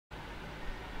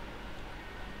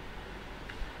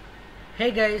Hey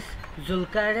guys,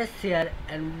 Zulk here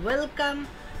and welcome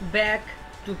back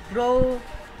to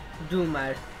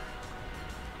Prodoomer.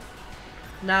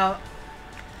 Now,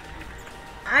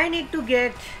 I need to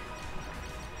get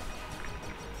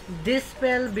this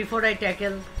spell before I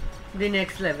tackle the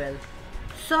next level.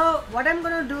 So, what I'm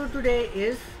gonna do today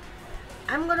is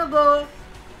I'm gonna go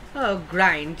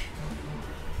grind.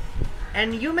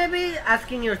 And you may be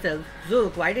asking yourself,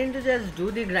 Zulk, why didn't you just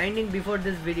do the grinding before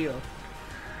this video?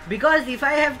 Because if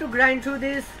I have to grind through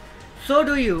this, so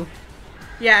do you.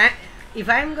 Yeah, if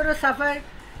I'm gonna suffer,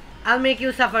 I'll make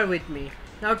you suffer with me.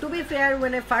 Now to be fair,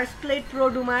 when I first played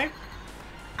Prodoomer,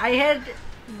 I had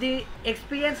the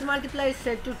experience multiplier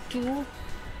set to 2,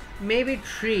 maybe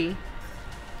 3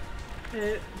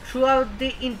 throughout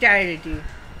the entirety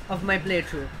of my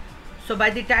playthrough. So by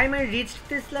the time I reached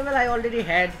this level, I already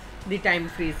had the time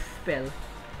freeze spell.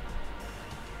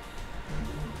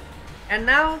 And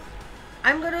now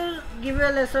I'm gonna give you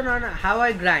a lesson on how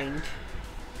I grind.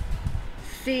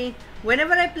 See,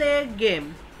 whenever I play a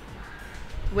game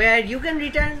where you can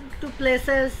return to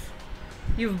places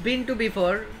you've been to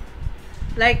before,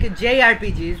 like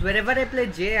JRPGs, wherever I play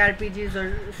JRPGs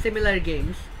or similar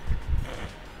games,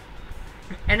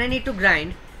 and I need to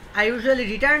grind, I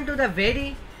usually return to the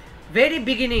very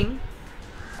beginning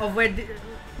of where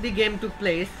the game took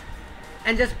place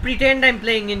and just pretend I'm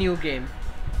playing a new game,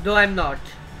 though I'm not.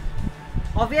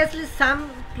 Obviously some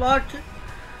plot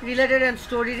related and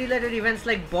story related events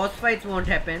like boss fights won't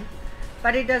happen,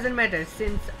 but it doesn't matter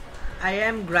since I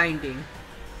am grinding.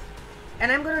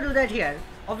 And I'm gonna do that here.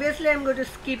 Obviously I'm going to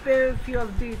skip a few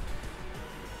of the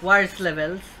worst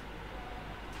levels.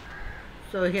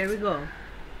 So here we go.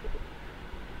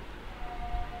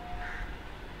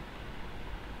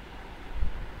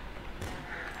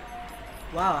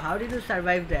 Wow, how did you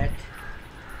survive that?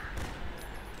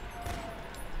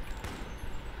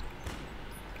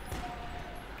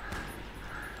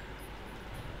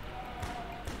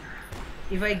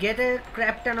 If I get a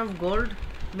crap ton of gold,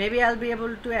 maybe I'll be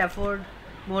able to afford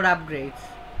more upgrades.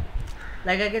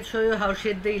 Like I can show you how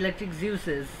shit the electric Zeus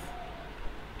is.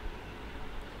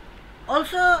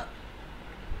 Also,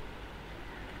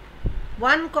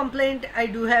 one complaint I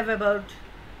do have about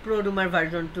Prodoomer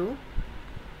version 2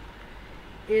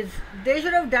 is they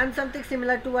should have done something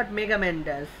similar to what Mega Man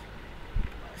does.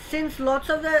 Since a lot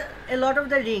of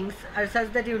the rings are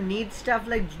such that you need stuff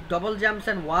like double jumps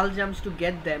and wall jumps to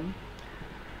get them,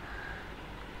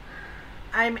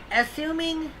 I'm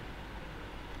assuming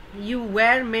you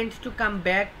were meant to come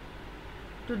back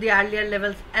to the earlier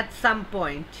levels at some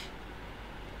point.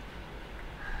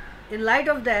 In light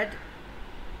of that,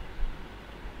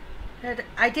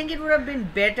 I think it would have been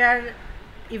better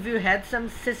if you had some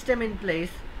system in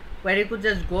place where you could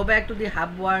just go back to the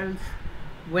hub worlds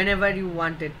whenever you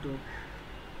wanted to,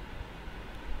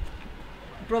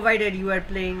 provided you are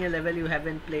playing a level you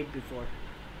haven't played before.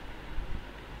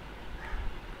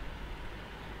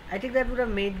 I think that would have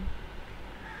made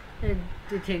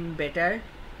the thing better.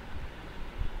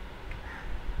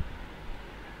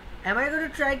 Am I going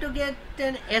to try to get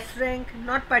an S rank?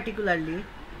 Not particularly.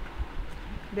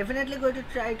 Definitely going to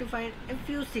try to find a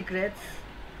few secrets,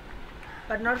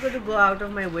 but not going to go out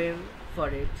of my way for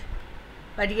it.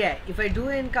 But yeah, if I do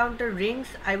encounter rings,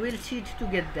 I will cheat to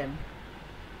get them.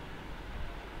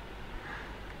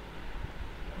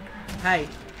 Hi.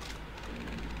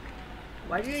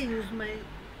 Why did I use my...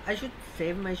 I should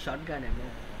save my shotgun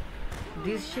ammo.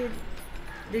 This shit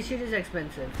is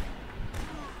expensive.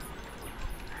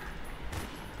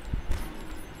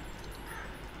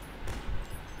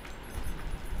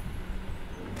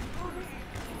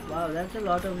 Wow, that's a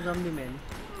lot of zombie men.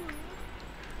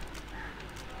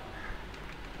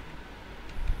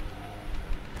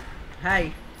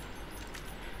 Hi.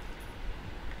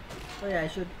 Oh yeah, I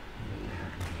should...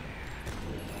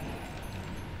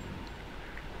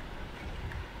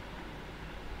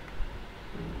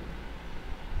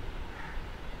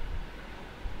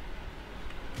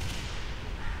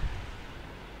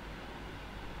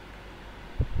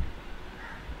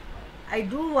 I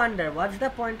do wonder what's the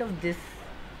point of this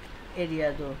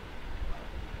area though.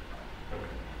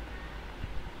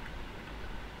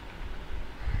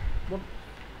 But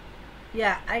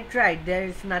yeah, I tried. There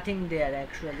is nothing there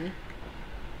actually.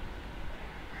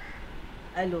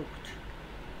 I looked.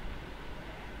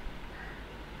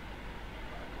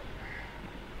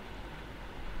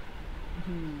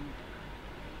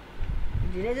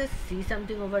 Did I just see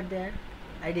something over there?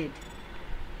 I did.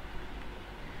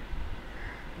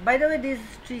 By the way, these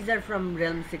trees are from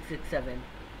Realm 667.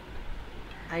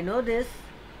 I know this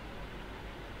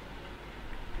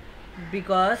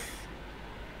because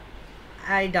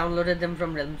I downloaded them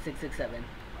from Realm 667.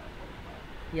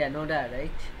 Yeah, no doubt,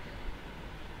 right?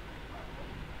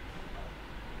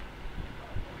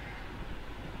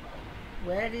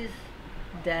 Where is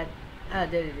that? Ah,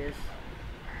 there it is.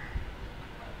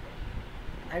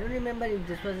 I don't remember if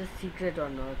this was a secret or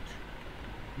not.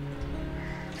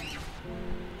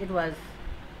 It was.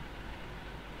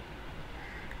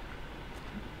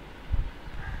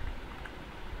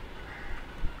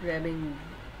 Grabbing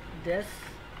this.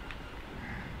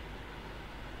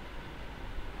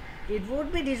 It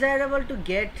would be desirable to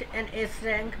get an S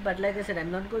rank, but like I said,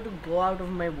 I'm not going to go out of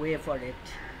my way for it.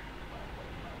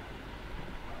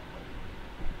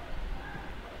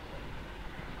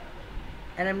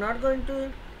 And I'm not going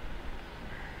to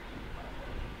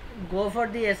go for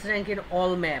the S rank in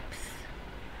all maps,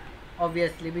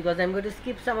 obviously, because I'm going to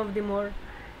skip some of the more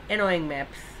annoying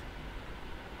maps.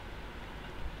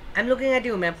 I'm looking at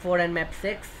you, map 4 and map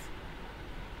 6.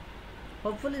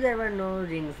 Hopefully there were no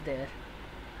rings there.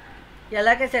 Yeah,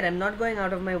 like I said, I'm not going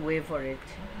out of my way for it.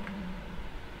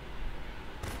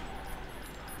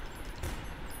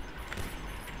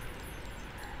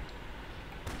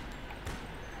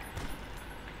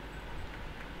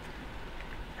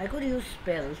 I could use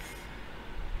spells.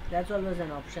 That's always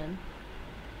an option.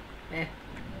 Eh.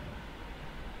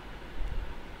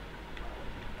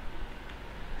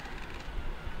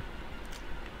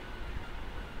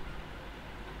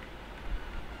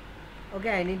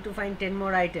 Okay, I need to find 10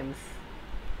 more items.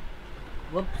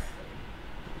 Whoops.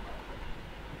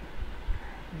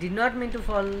 Did not mean to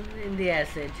fall in the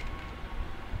acid.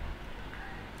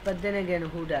 But then again,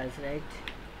 who does, right?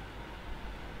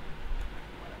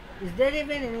 Is there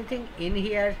even anything in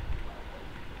here?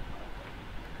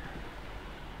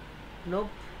 Nope.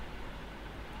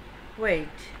 Wait.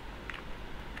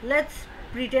 Let's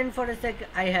pretend for a sec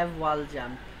I have wall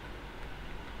jump.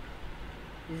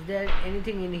 Is there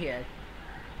anything in here?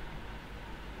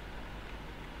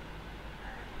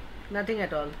 Nothing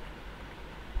at all.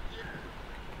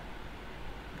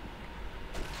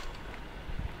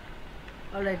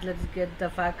 Alright, let's get the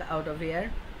fuck out of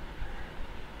here.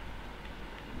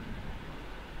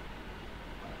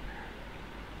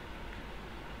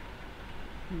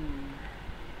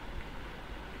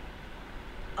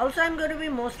 Also, I'm going to be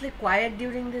mostly quiet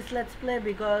during this let's play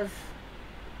because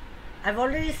I've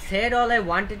already said all I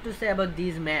wanted to say about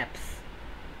these maps.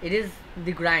 It is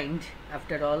the grind,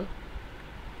 after all.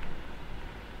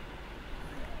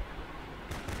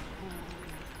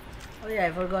 Oh yeah,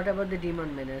 I forgot about the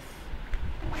demon menace.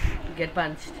 Get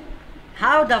punched.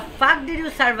 How the fuck did you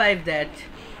survive that?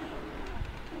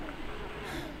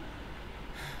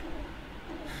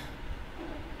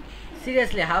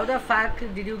 Seriously, how the fuck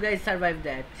did you guys survive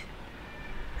that?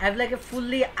 I have like a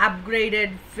fully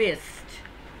upgraded fist.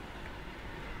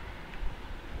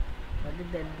 What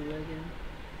did that do again?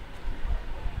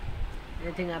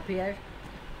 Anything up here?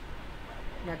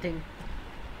 Nothing.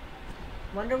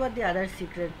 Wonder what the other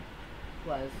secret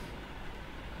was.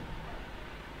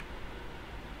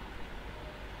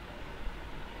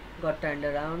 Got turned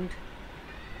around.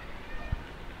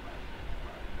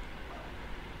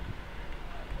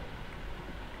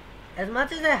 As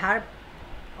much as I harp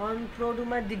on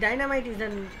Prodoomer, the dynamite is a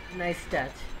nice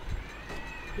touch.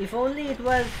 If only it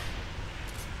was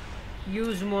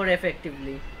used more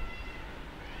effectively.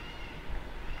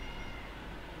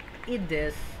 Eat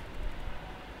this.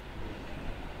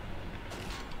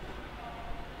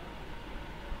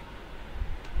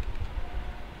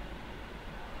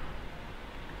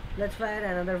 Let's fire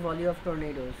another volley of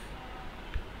tornadoes.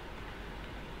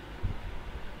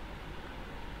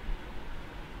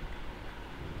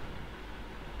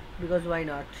 Because why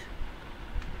not?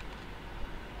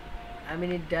 I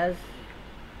mean, it does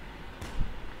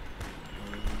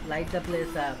light the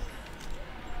place up.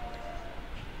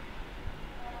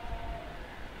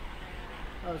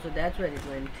 Oh, so that's where it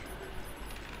went.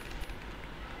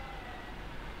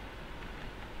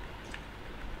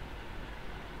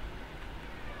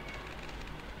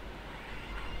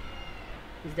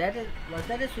 Was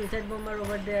that a suicide bomber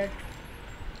over there?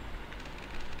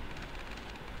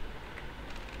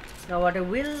 Now what I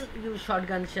will use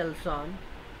shotgun shells on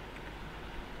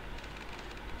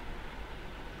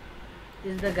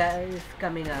is the guy is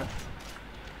coming up.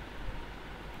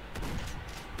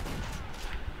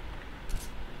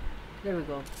 There we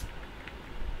go.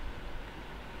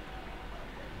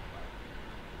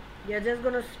 We are just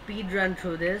gonna speed run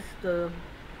through this, so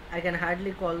I can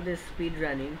hardly call this speed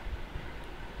running.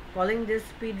 Calling this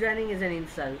speed running is an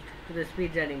insult to the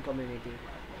speed running community.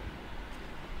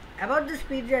 About the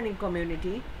speedrunning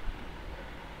community,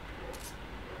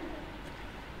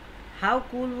 how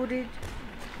cool would it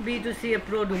be to see a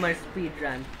Prodoomer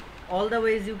speedrun. All the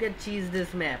ways you can cheese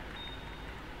this map.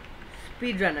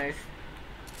 Speedrunners,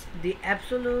 the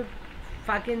absolute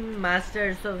fucking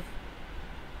masters of...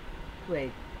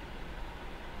 Wait.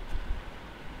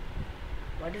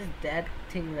 What is that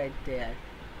thing right there?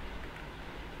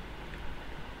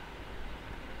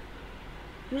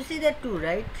 You see that too,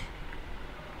 right?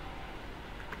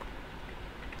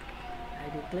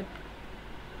 ID clip.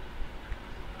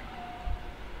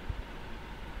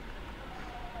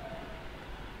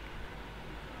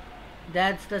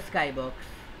 That's the skybox.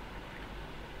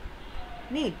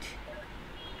 Neat.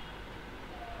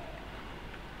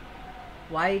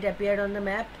 Why it appeared on the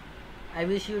map? I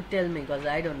wish you'd tell me, because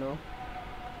I don't know.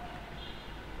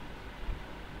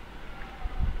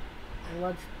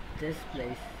 What's this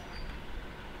place?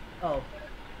 Oh.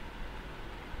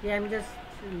 Yeah, I'm just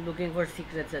looking for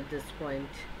secrets at this point.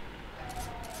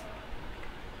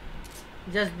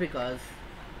 Just because.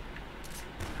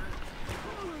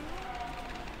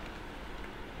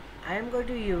 I am going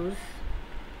to use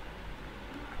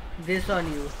this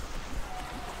on you.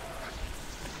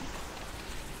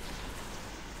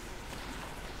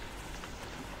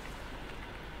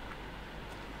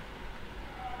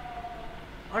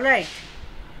 Alright.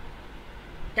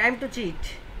 Time to cheat.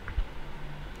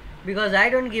 Because I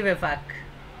don't give a fuck.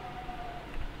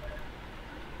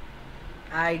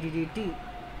 IDDT.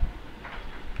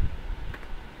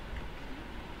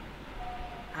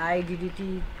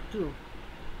 IDDT 2.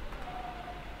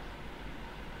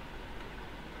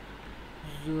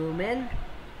 Zoom in.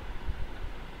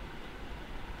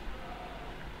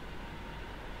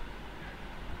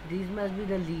 These must be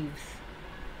the leaves.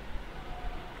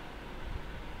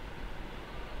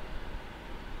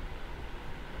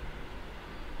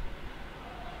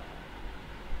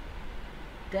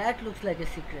 That looks like a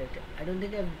secret. I don't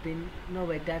think I've been... No,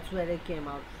 wait, that's where I came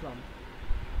out from.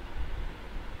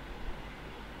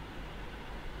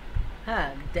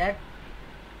 Huh,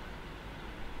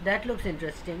 that looks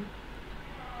interesting.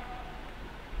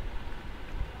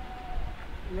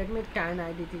 Let me turn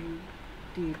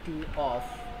IDDT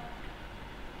off.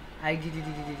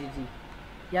 IDDT.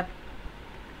 Yep.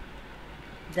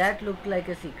 That looked like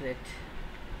a secret.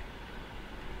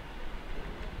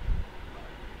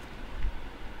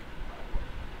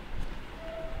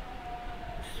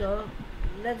 So,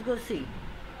 let's go see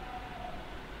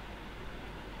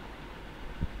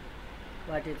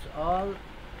what it's all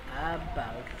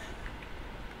about.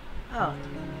 Oh,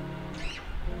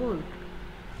 cool.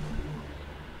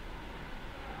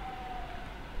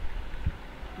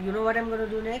 You know what I'm gonna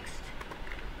do next?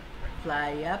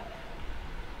 Fly up.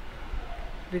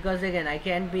 Because again, I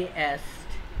can't be asked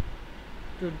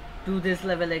to do this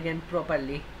level again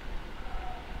properly.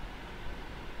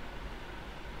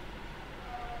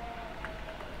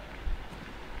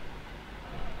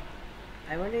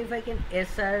 I wonder if I can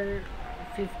SR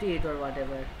 58 or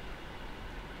whatever.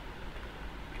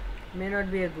 May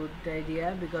not be a good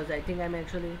idea because I think I'm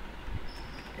actually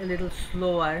a little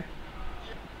slower.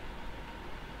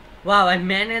 Wow, I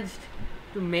managed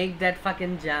to make that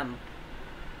fucking jump.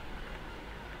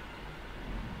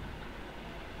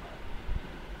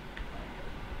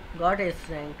 Got S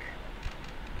rank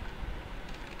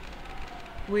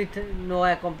with no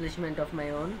accomplishment of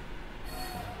my own.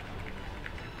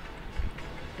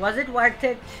 Was it worth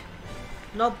it?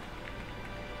 Nope.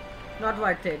 Not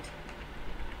worth it.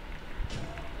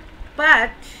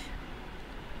 But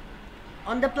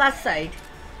on the plus side,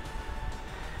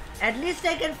 at least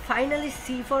I can finally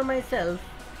see for myself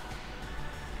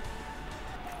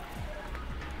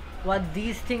what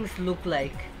these things look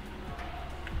like.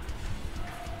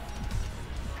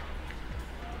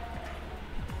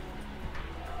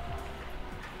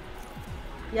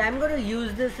 Yeah, I'm gonna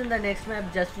use this in the next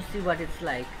map just to see what it's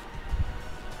like.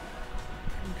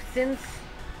 Since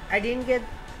I didn't get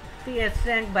the S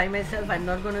rank by myself, I'm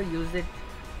not gonna use it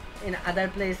in other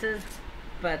places,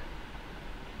 but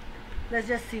let's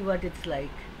just see what it's like.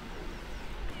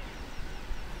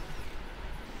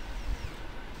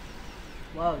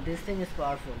 Wow, this thing is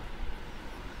powerful.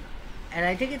 And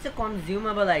I think it's a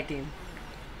consumable item,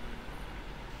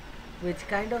 which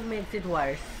kind of makes it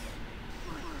worse.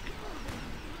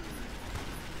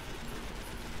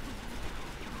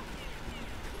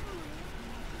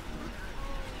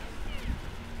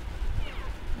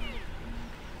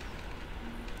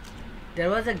 There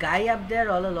was a guy up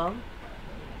there all along.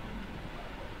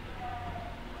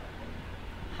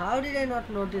 How did I not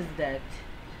notice that?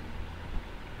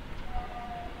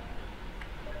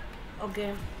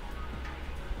 Okay.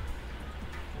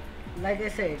 Like I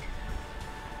said,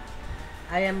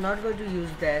 I am not going to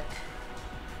use that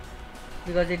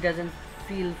because it doesn't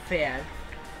feel fair.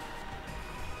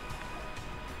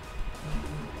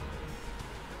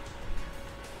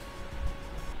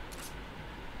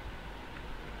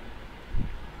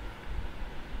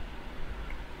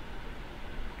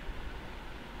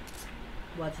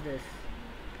 What's this?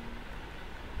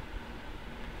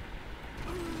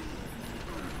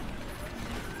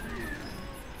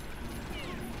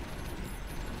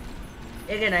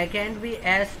 Again, I can't be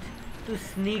asked to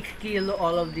sneak kill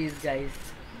all of these guys.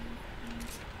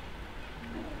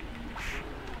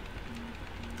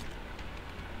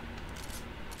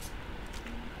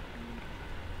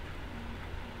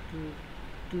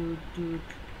 Toot.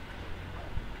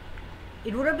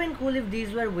 It would have been cool if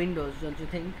these were windows, don't you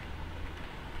think?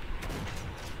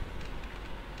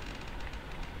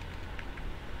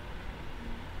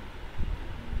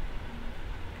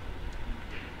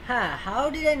 Huh, how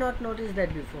did I not notice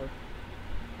that before?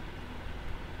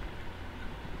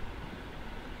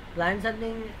 Learn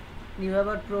something new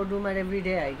about Prodoomer every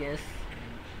day, I guess.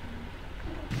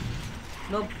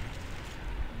 Nope.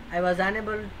 I was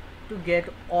unable to get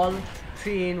all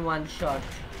three in one shot.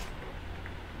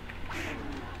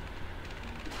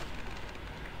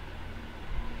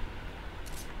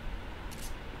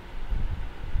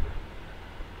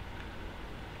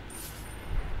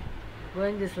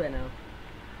 Going this way now.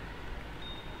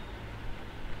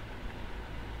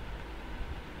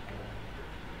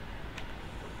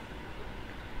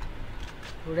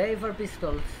 Hooray for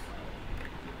pistols.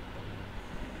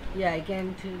 Yeah, I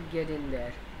can't get in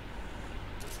there.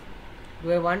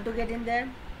 Do I want to get in there?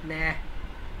 Nah.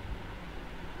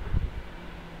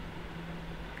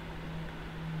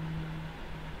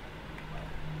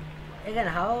 Again,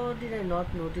 how did I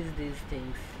not notice these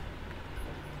things?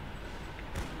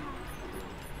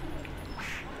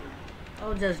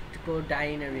 I'll just go die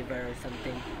in a river or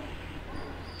something.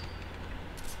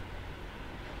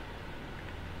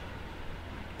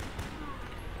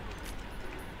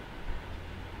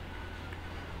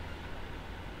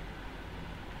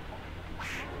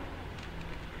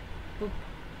 Oop.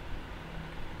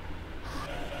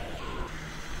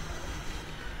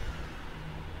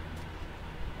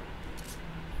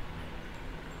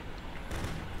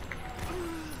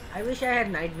 I wish I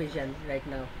had night vision right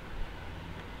now.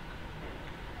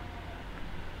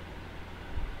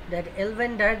 That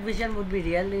elven dark vision would be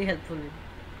really helpful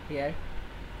here.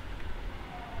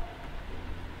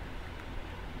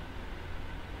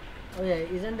 Oh yeah,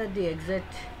 isn't that the exit?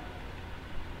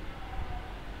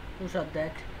 Who shot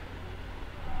that?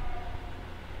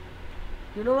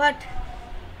 You know what?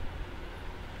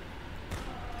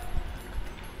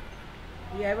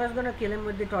 Yeah, I was gonna kill him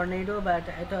with the tornado, but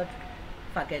I thought,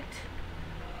 fuck it.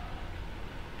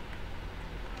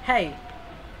 Hey,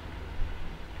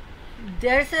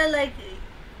 there's a like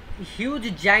huge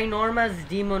ginormous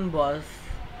demon boss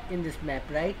in this map,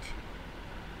 right?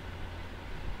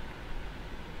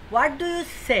 What do you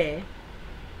say?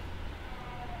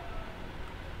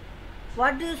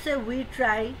 What do you say we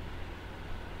try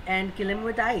and kill him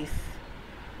with ice?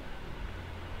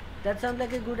 That sounds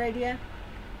like a good idea.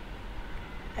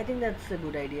 I think that's a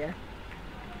good idea.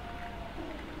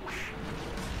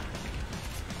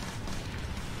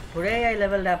 Hooray, I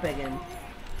leveled up again.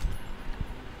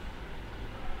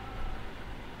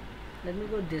 Let me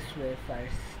go this way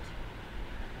first.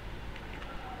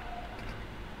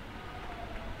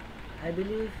 I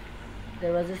believe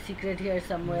there was a secret here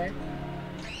somewhere.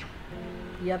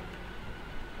 Yep.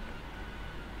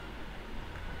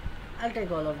 I'll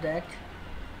take all of that.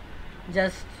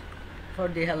 Just for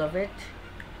the hell of it.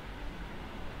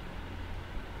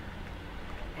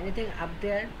 Anything up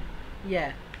there?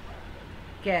 Yeah.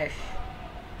 Cash.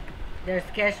 There's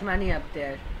cash money up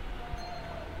there.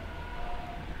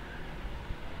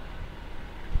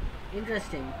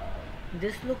 Interesting.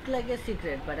 This looked like a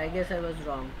secret, but I guess I was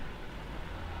wrong.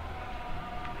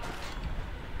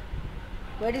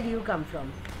 Where did you come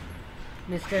from,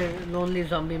 Mr. Lonely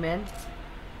Zombie Man?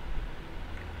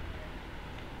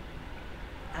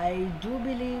 I do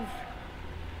believe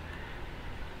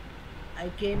I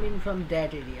came in from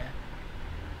that area.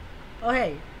 Oh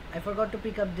hey, I forgot to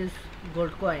pick up this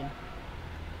gold coin.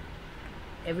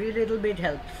 Every little bit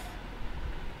helps.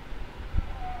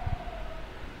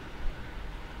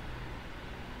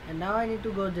 And now I need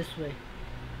to go this way.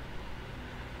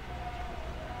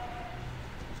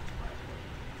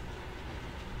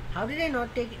 How did I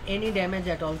not take any damage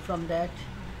at all from that?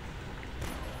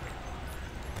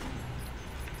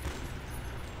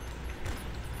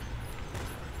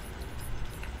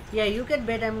 Yeah, you can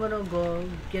bet I'm gonna go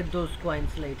get those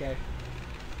coins later.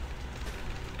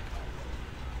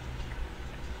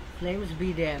 Flames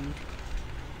be damned.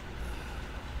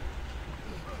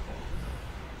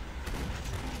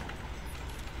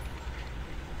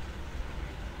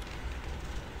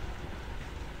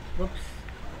 Oops.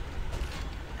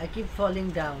 I keep falling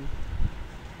down.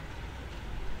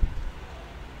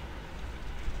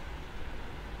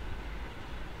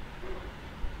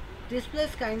 This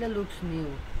place kinda looks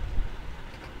new.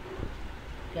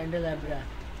 Candelabra.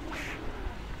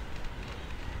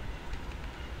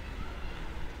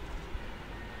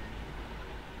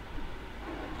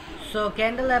 So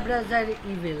candelabras are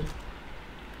evil.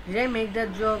 Did I make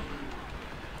that joke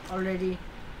already?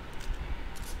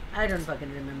 I don't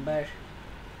fucking remember.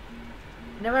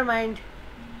 Never mind.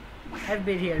 I've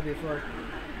been here before.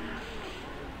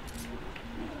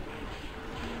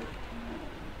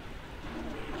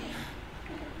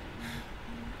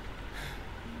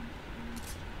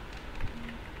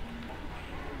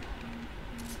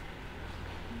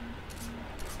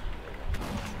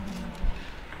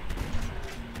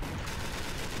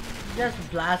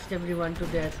 Just blast everyone to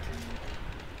death.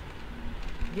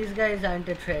 These guys aren't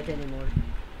a threat anymore.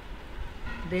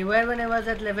 They were when I was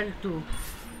at level 2,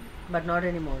 but not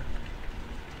anymore.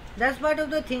 That's part of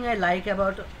the thing I like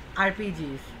about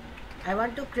RPGs. I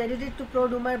want to credit it to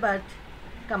Prodoomer, but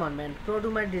come on man,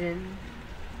 Prodoomer didn't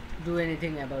do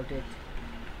anything about it.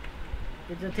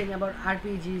 It's a thing about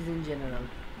RPGs in general.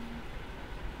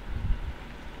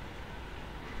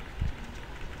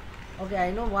 Okay,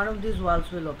 I know one of these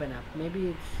walls will open up. Maybe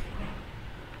it's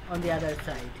on the other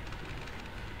side.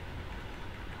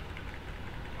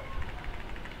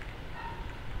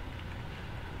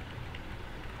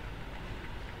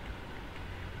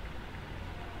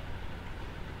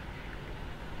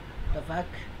 The fuck?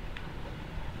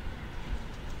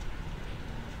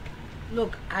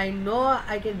 Look, I know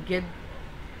I can get...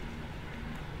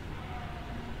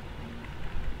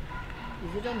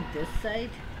 Is it on this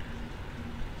side?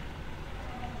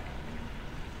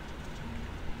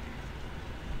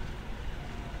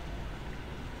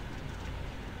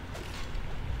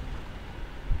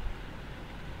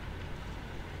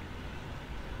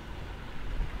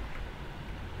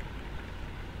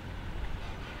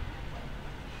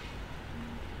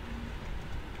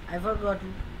 I forgot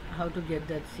how to get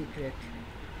that secret.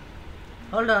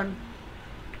 Hold on.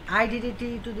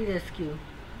 IDDT to the rescue.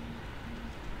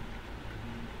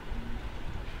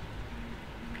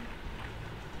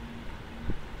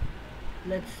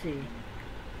 Let's see.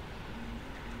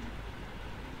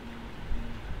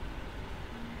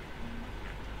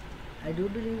 I do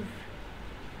believe...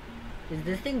 Is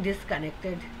this thing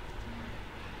disconnected?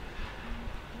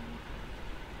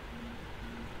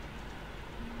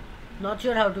 Not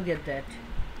sure how to get that.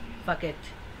 Fuck it.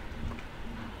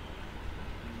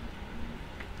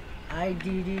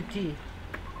 IDDT.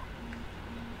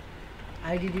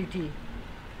 IDDT.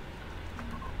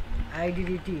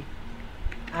 IDDT.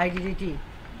 IDDT.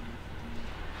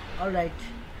 Alright.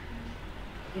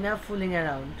 Enough fooling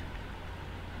around.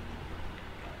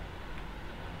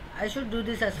 I should do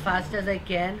this as fast as I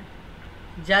can.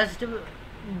 Just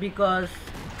because...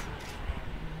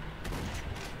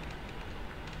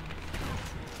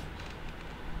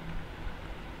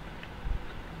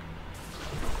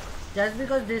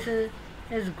 this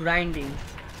is grinding.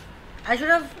 I should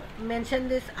have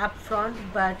mentioned this up front,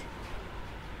 but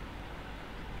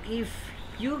if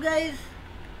you guys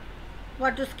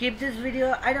want to skip this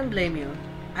video, I don't blame you.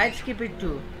 I'd skip it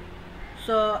too.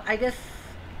 So I guess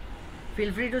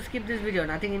feel free to skip this video.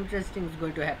 Nothing interesting is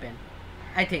going to happen.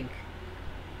 I think.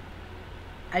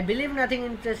 I believe nothing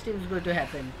interesting is going to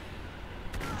happen.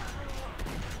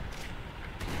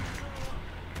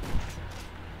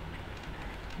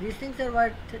 These things are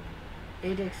worth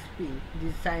 8 XP,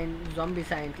 these zombie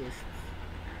scientists.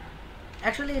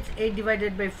 Actually it's 8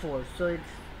 divided by 4, so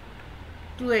it's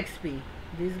 2 XP.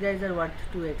 These guys are worth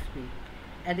 2 XP.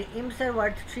 And the imps are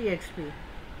worth 3 XP.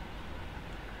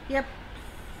 Yep,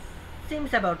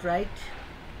 seems about right.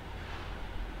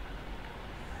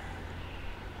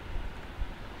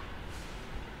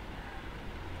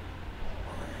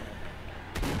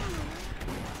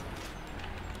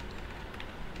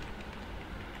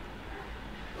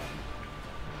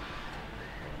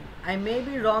 I may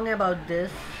be wrong about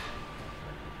this,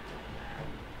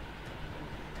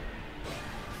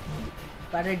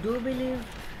 but I do believe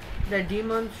the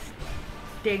demons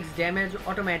takes damage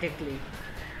automatically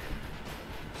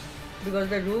because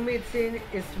the room it's in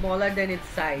is smaller than its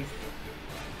size.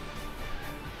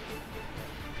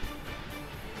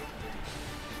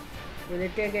 Will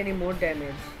it take any more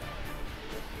damage?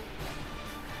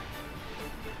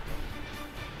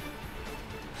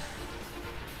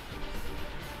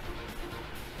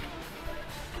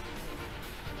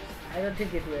 I don't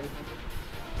think it will.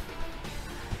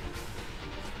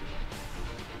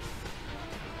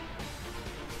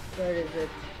 Where is it?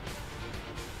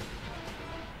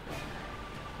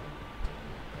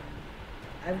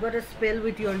 I've got a spell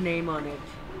with your name on it.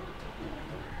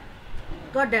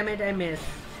 God damn it, I missed.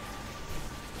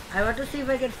 I want to see if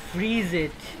I can freeze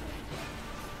it.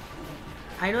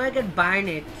 I know I can burn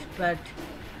it, but...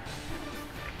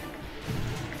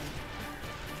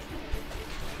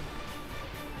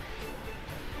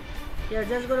 yeah,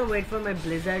 just gonna wait for my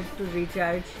blizzard to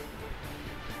recharge.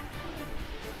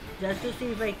 Just to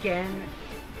see if I can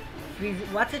freeze...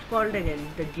 what's it called again?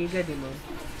 The Giga Demon.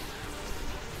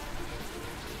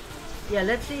 Yeah,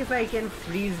 let's see if I can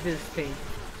freeze this thing.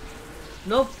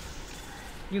 Nope.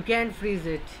 You can't freeze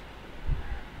it.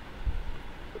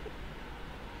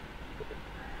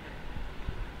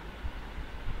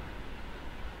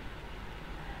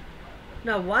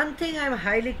 Now, one thing I'm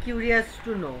highly curious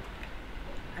to know.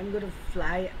 I'm going to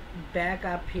fly back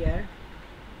up here.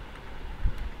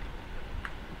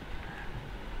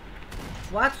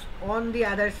 What's on the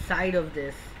other side of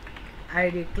this?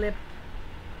 ID clip.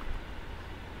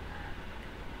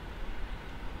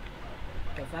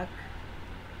 The fuck?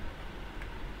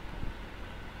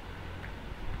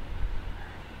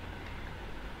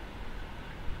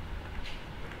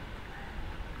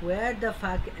 Where the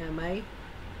fuck am I?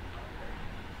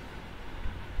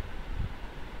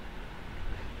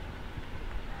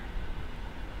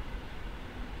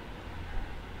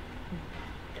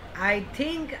 I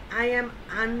think I am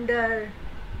under...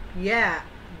 yeah,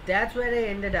 that's where I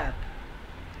ended up.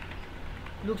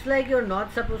 Looks like you're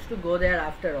not supposed to go there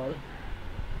after all.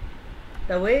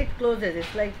 The way it closes,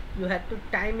 it's like you had to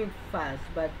time it fast,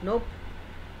 but nope.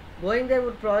 Going there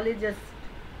would probably just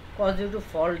cause you to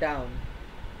fall down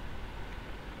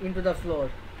into the floor,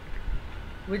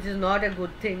 which is not a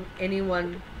good thing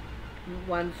anyone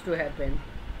wants to happen.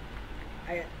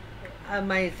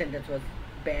 My sentence was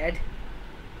bad.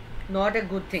 Not a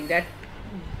good thing. That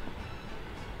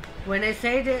when I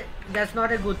said it, that's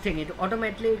not a good thing. It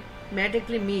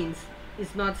automatically means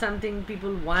it's not something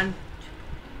people want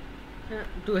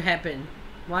to happen,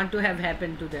 want to have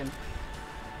happen to them.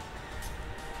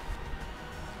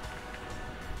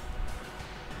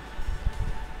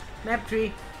 Map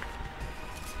 3.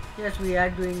 Yes, we are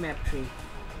doing map 3.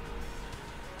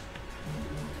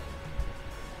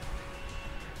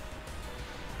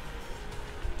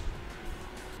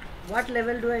 What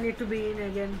level do I need to be in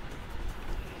again?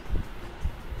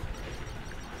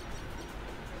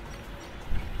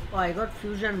 Oh, I got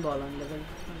fusion ball on level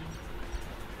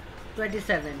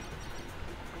 27.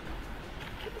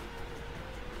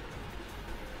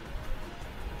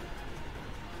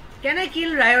 Can I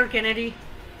kill Ryor Kennedy?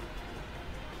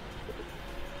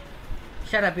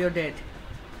 Shut up, you're dead.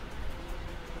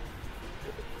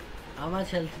 How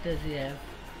much health does he have?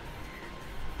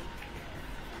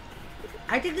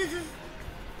 I think this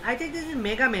is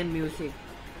Mega Man music.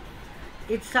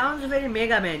 It sounds very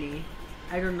Mega Man-y.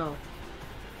 I don't know.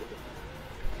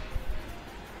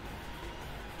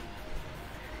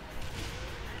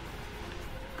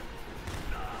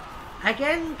 I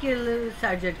can kill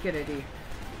Sergeant Kennedy.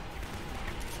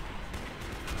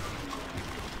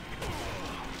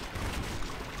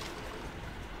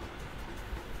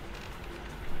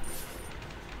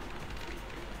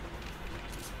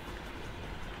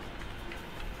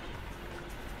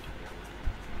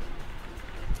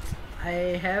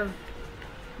 I have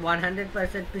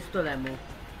 100% pistol ammo.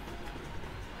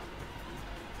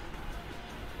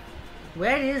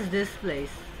 Where is this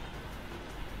place?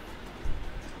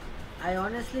 I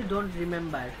honestly don't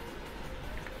remember.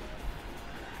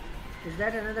 Is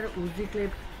that another Uzi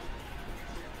clip?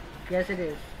 Yes, it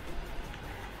is.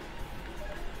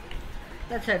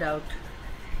 Let's head out.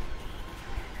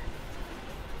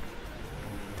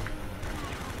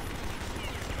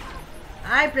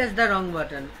 I pressed the wrong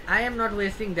button. I am not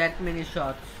wasting that many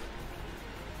shots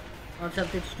on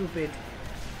something stupid.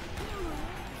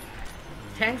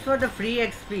 Thanks for the free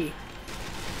XP.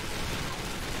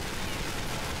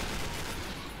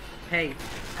 Hey,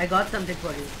 I got something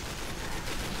for you.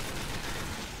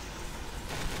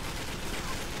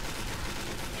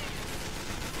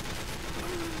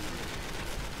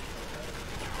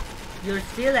 You're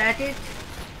still at it?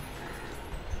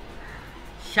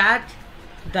 Shut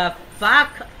the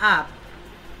fuck up.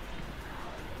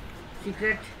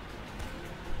 Secret.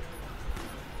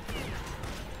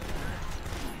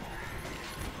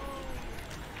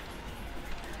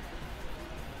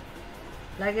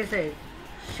 Like I said,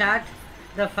 shut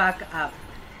the fuck up.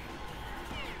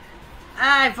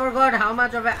 I forgot how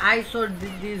much of an eyesore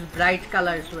these bright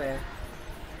colors were.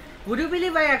 Would you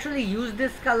believe I actually used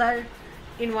this color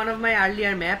in one of my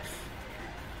earlier maps?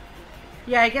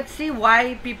 Yeah, I can see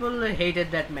why people hated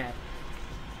that map.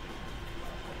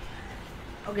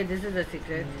 Okay, this is a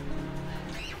secret.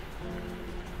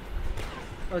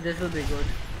 Oh, this will be good.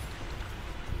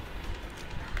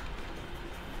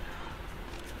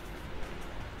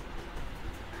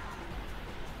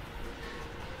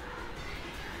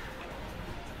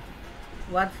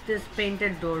 What's this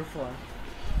painted door for?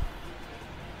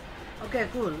 Okay,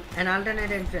 cool. An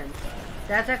alternate entrance.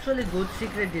 That's actually good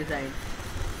secret design.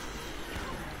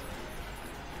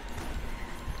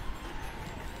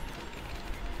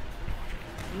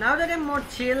 Now that I'm more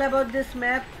chill about this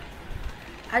map,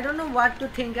 I don't know what to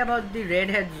think about the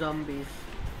redhead zombies.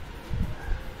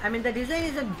 I mean, the design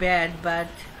isn't bad, but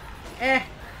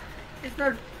it's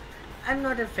not. I'm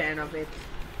not a fan of it.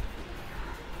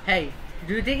 Hey,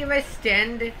 do you think if I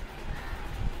stand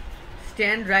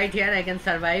right here, I can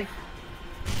survive?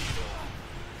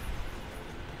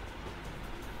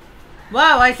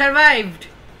 Wow, I survived!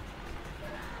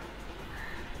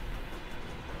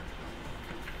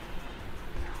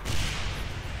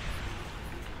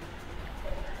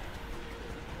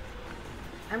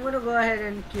 I'm gonna go ahead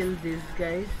and kill these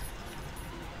guys.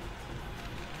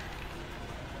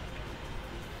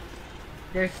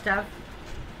 There's stuff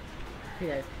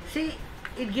here. See,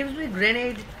 it gives me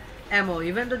grenade ammo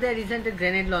even though there isn't a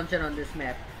grenade launcher on this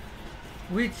map,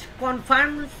 which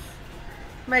confirms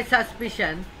my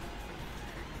suspicion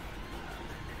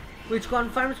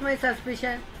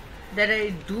that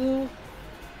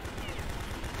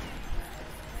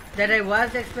I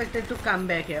was expected to come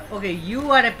back here. Okay,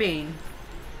 you are a pain.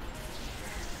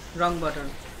 Wrong button.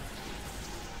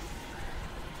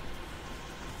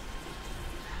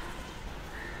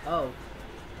 Oh.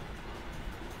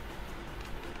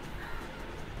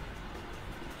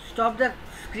 Stop the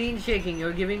screen shaking,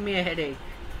 you're giving me a headache.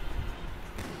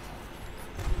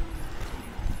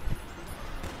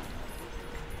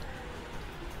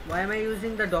 Why am I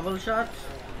using the double shots?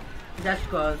 Just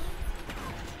cause.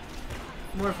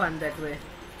 More fun that way.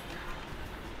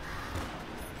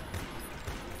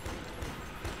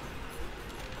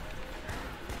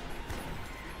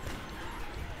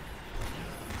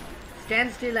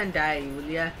 Stand still and die, will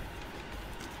ya?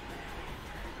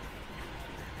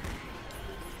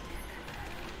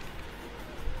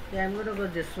 Yeah, I'm gonna go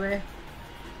this way.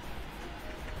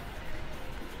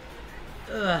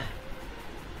 Ugh.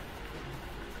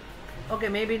 Okay,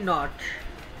 maybe not.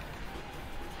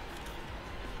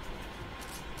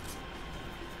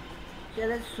 Yeah,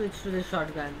 let's switch to the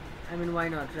shotgun. I mean, why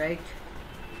not, right?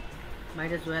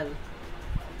 Might as well.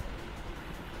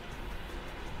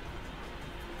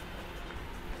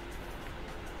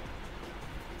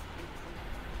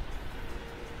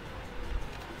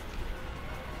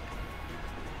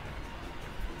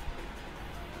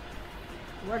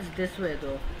 What's this way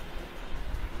though?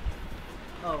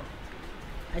 Oh,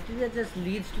 I think that just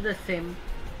leads to the same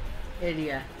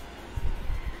area.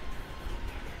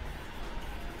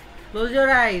 Close your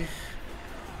eyes,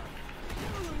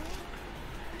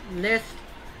 lest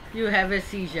you have a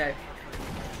seizure.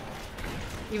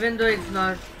 Even though it's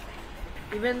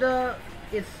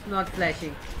not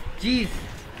flashing. Jeez,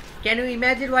 can you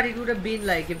imagine what it would have been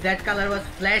like if that color was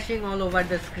flashing all over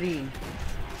the screen?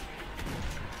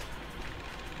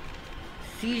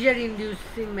 Seizure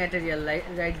inducing material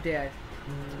right there.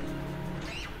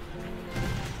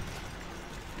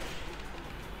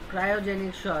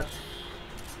 Cryogenic shots.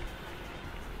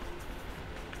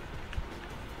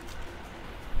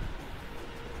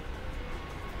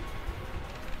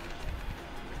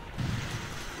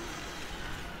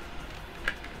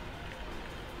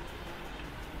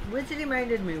 Which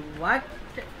reminded me, what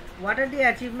are the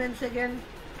achievements again?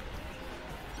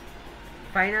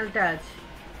 Final touch.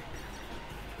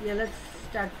 Yeah, let's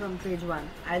start from page 1.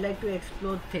 I like to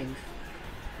explode things.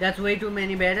 That's way too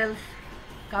many barrels.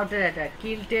 Counter attack.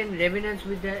 Kill 10 revenants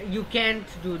with the... You can't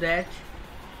do that.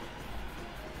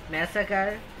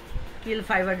 Massacre. Kill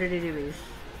 500 enemies.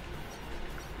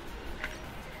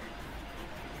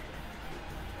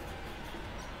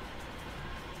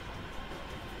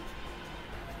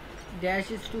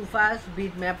 Dash is too fast.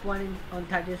 Beat map 1 on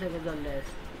 30 seconds or less.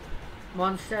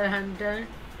 Monster Hunter.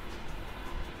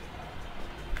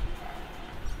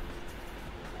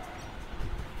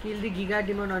 Kill the Giga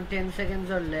Demon on 10 seconds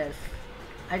or less.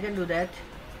 I can do that.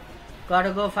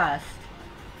 Gotta go fast.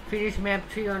 Finish map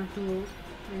 3 on 2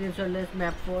 minutes or less.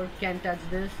 Map 4. Can't touch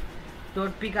this.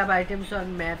 Don't pick up items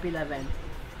on map 11.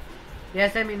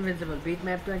 Yes, I'm invincible. Beat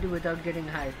map 20 without getting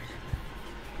hurt.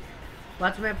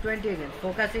 What's map 20 again?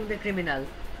 Focusing the criminal.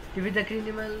 Defeat the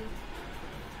criminal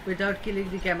without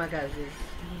killing the kamikazes.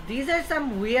 These are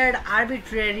some weird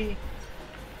arbitrary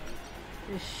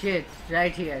shit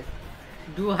right here.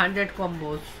 Do 100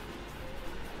 combos.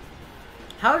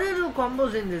 How do you do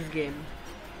combos in this game?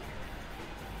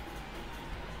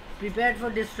 Prepared for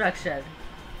destruction.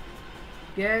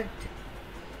 Get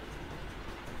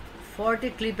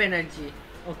 40 clip energy.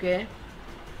 Okay.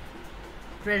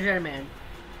 Treasure man.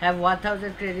 Have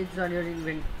 1000 credits on your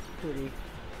inventory.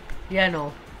 Yeah,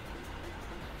 no.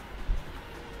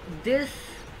 This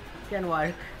can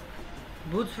work.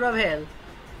 Boots from hell.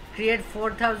 Create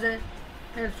 4000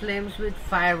 flames with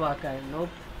firewalker. Nope.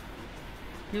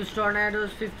 Use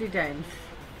tornadoes 50 times.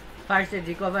 First aid.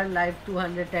 Recover life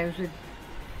 200 times with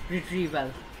retrieval.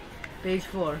 Page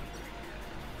 4.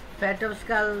 Phantom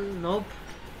skull. Nope.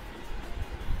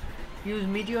 Use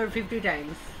meteor 50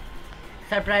 times.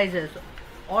 Surprises.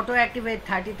 Auto activate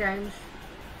 30 times.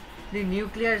 The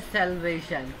nuclear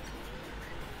salvation.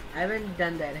 I haven't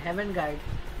done that. Haven't guide.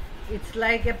 It's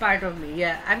like a part of me.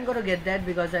 Yeah, I'm gonna get that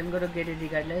because I'm gonna get it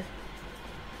regardless.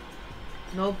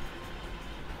 Nope.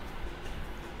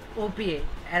 OPA.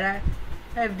 Era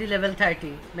FD level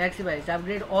 30. Maximize.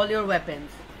 Upgrade all your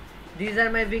weapons. These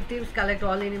are my victims. Collect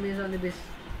all enemies on the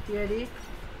bestiary.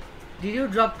 Did you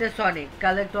drop the Sonic?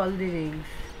 Collect all the rings.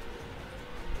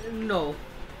 No.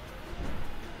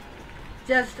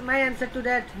 Just my answer to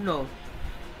that, no.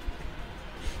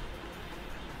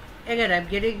 Again, I'm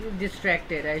getting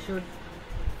distracted.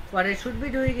 What I should be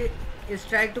doing is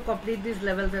trying to complete these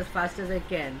levels as fast as I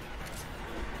can.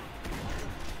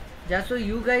 Just so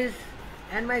you guys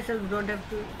and myself don't have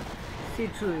to see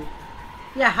through it.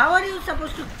 Yeah, how are you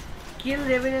supposed to kill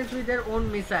revenants with their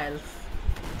own missiles?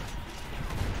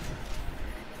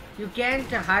 You can't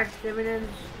hurt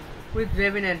revenants with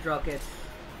revenant rockets.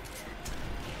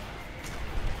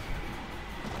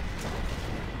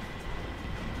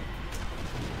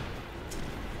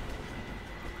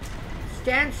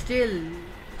 Stand still.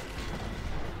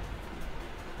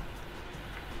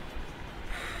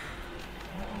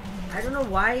 I don't know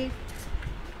why.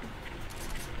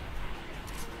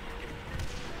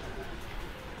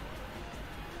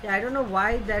 Yeah, I don't know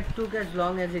why that took as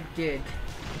long as it did.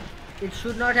 It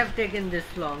should not have taken this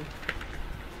long.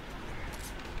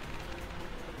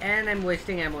 And I'm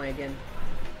wasting ammo again.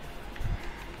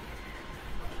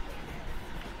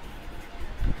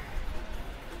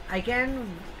 I can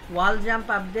wall jump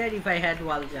up there if I had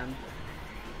wall jump.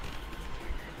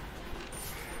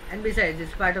 And besides,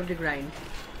 it's part of the grind.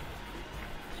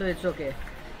 So it's okay.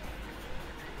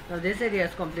 Now this area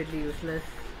is completely useless.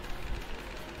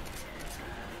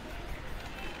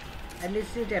 At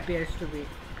least it appears to be.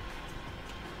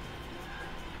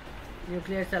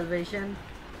 Nuclear salvation.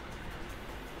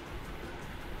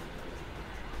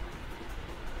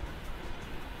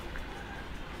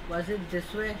 Was it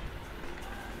this way?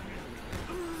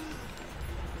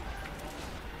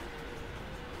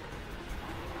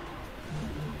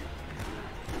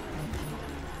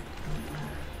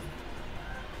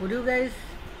 Would you guys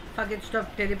fucking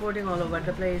stop teleporting all over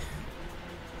the place?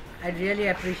 I'd really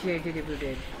appreciate it if you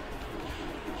did.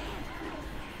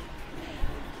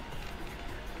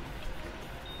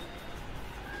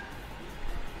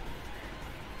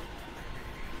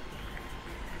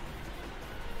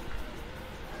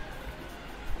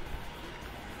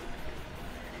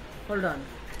 Hold on.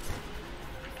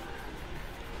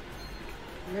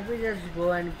 Let me just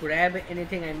go and grab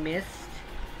anything I missed.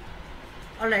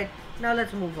 Alright, now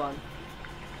let's move on.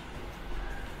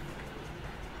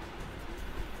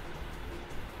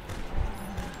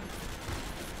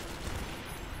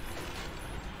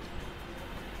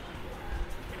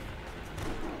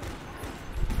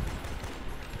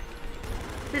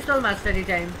 Pistol mastery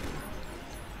time.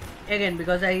 Again,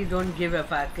 because I don't give a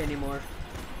fuck anymore.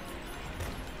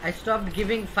 I stopped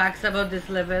giving fucks about this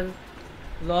level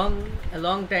a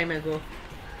long time ago.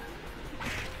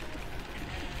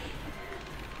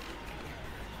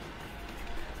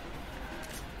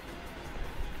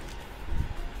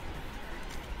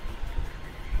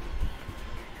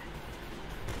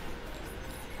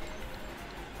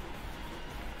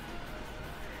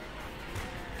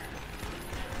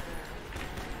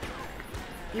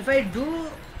 If I do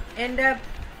end up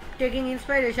taking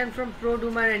inspiration from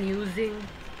Prodoomer and using,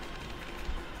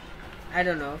 I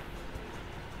don't know,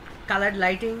 colored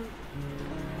lighting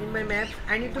in my maps,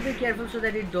 I need to be careful so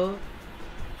that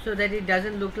it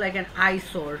doesn't look like an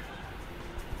eyesore.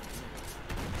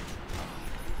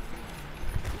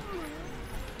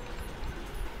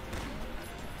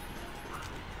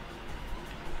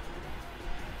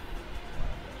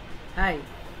 Hi.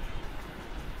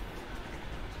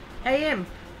 Hey, imp.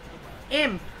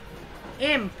 Imp.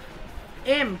 Imp.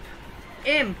 Imp.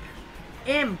 Imp.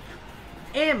 Imp.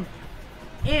 Imp.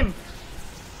 Imp.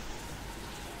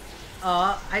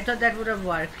 Oh, I thought that would have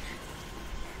worked.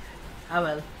 Ah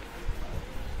well.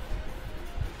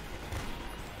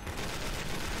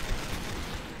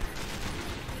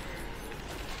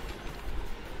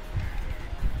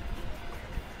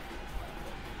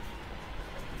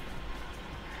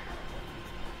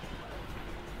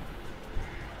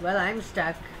 Well, I'm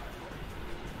stuck.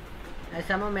 I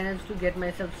somehow managed to get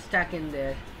myself stuck in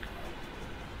there.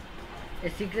 A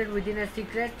secret within a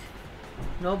secret?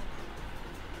 Nope.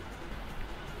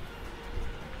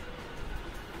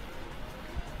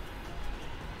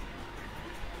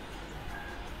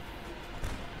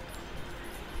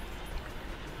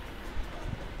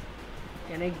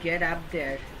 Can I get up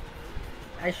there?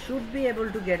 I should be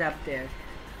able to get up there.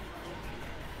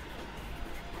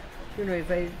 You know,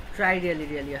 if I try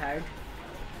really hard.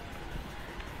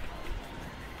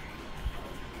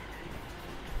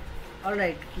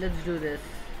 Alright, let's do this.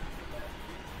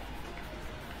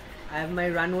 I have my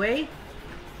runway.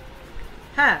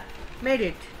 Ha! Made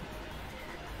it.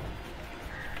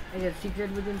 I get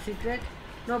secret within secret.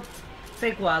 Nope.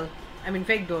 Fake wall. I mean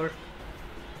fake door.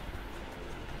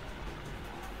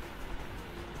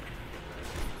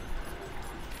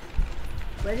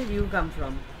 Where did you come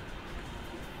from?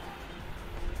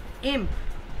 Imp!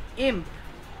 Imp!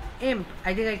 Imp!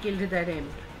 I think I killed that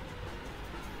imp.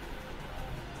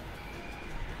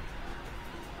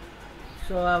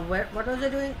 So, what was I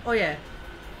doing? Oh yeah.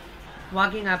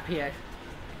 Walking up here.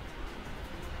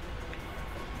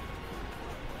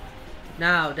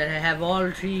 Now that I have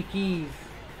all 3 keys,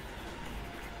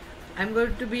 I'm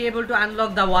going to be able to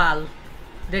unlock the wall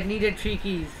that needed 3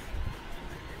 keys.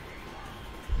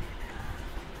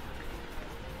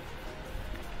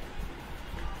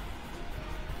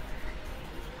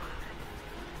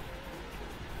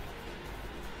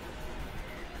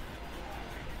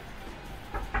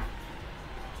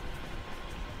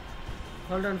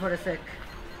 Hold on for a sec.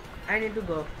 I need to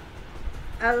go.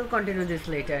 I'll continue this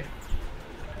later.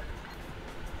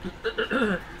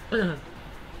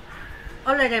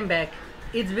 Alright, I'm back.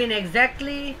 It's been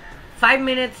exactly 5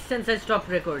 minutes since I stopped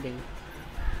recording.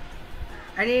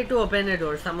 I need to open the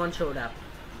door. Someone showed up.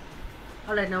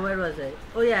 Alright, now where was I?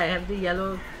 Oh yeah, I have the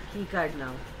yellow key card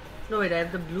now. No wait, I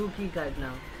have the blue key card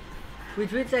now.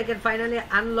 With which I can finally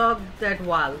unlock that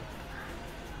wall.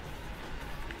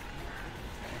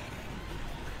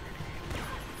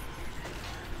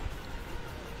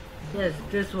 Yes,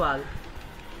 this wall.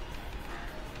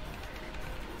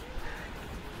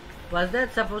 Was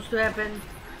that supposed to happen?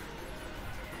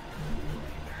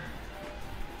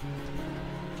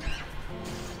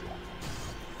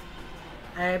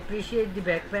 I appreciate the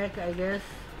backpack, I guess.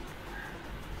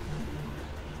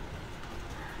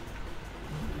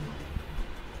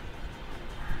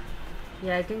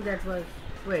 Yeah, I think that was...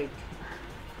 Wait.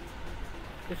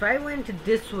 If I went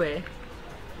this way,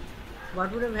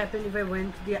 what would have happened if I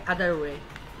went the other way?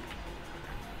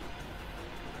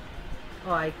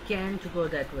 Oh, I can't go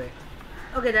that way.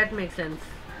 Okay, that makes sense.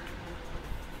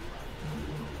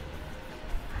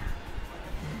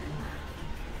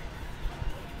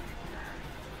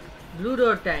 Blue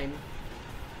door time.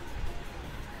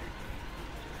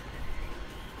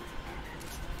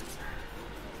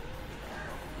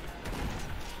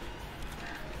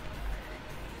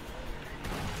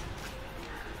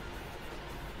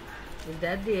 Is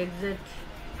that the exit?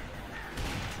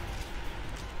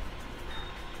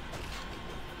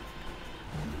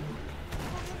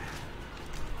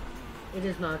 It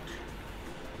is not.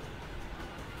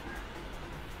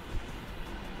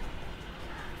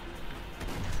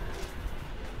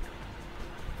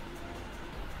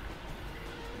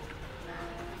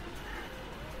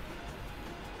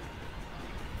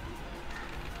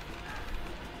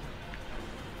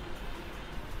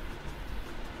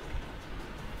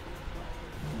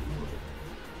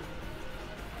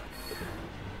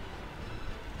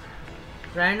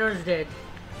 Rhino's dead.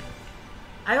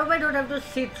 I hope I don't have to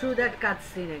sit through that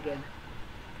cutscene again.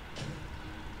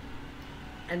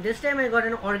 And this time I got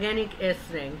an organic S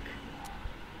rank.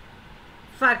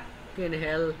 Fucking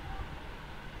hell.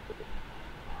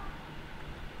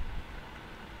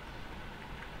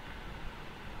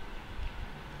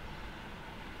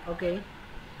 Okay.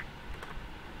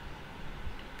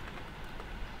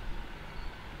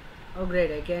 Oh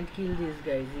great, I can't kill these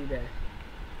guys either.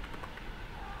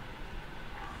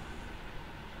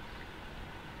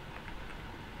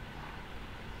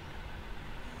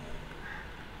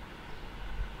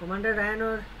 Commander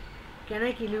Ryan, can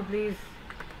I kill you please?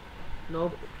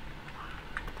 Nope.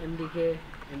 MDK,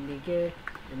 MDK,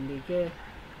 MDK.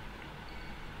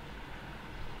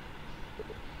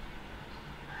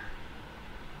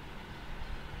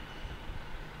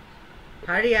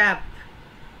 Hurry up.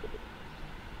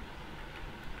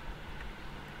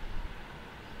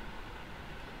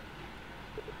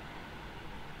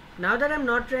 Now that I'm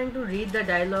not trying to read the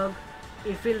dialogue,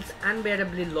 it feels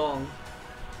unbearably long.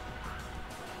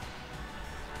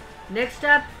 Next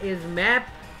up is map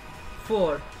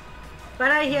 4. But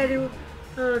I hear you,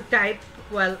 type,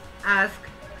 well, ask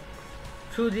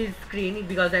through this screen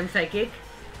because I'm psychic.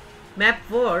 Map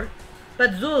 4,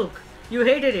 but Zulk, you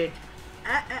hated it.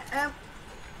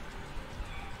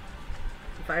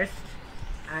 First,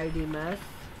 ID mass.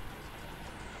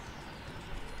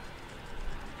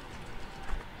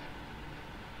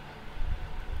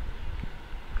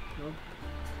 Nope.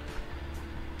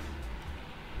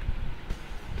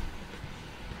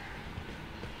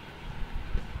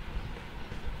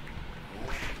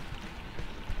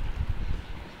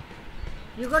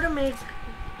 You gotta make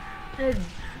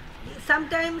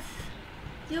sometimes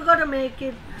you gotta make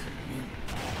it.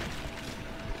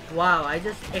 Wow, I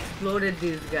just exploded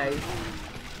these guys.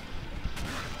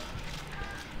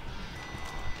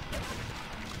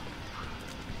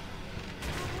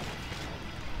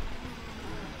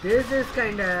 This is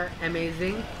kinda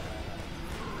amazing.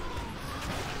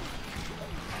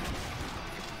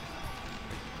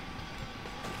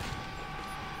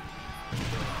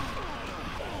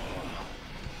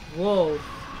 Whoa.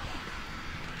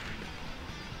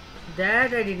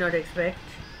 That I did not expect.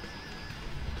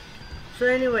 So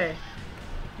anyway,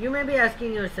 you may be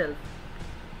asking yourself,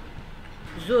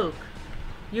 Zulk,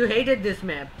 you hated this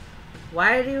map.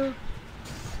 Why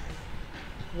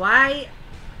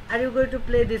are you going to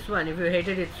play this one if you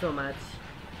hated it so much?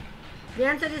 The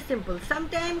answer is simple.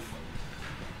 Sometimes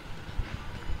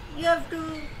you have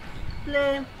to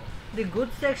play the good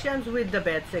sections with the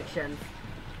bad sections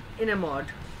in a mod.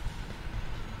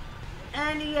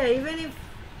 And yeah, even if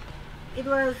it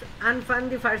was unfun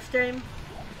the first time,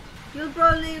 you'll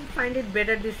probably find it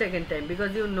better the second time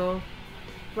because you know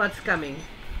what's coming.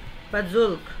 But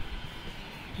Zulk,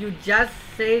 you just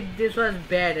said this was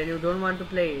bad and you don't want to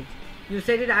play it. You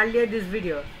said it earlier this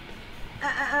video.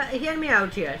 Hear me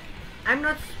out here. I'm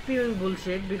not spewing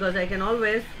bullshit because I can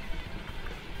always...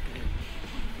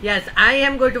 Yes, I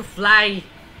am going to fly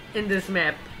in this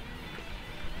map.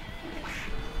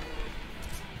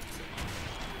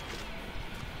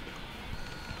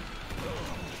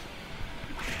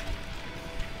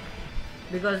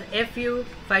 Because if you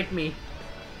fight me,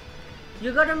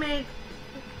 you gotta make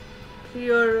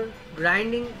your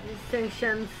grinding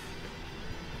sections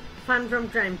fun from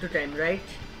time to time, right?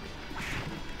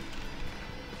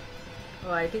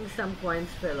 Oh, I think some coins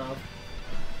fell off.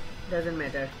 Doesn't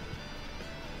matter.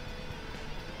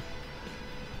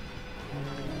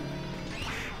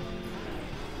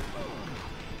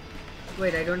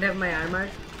 Wait, I don't have my armor?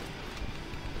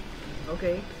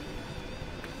 Okay.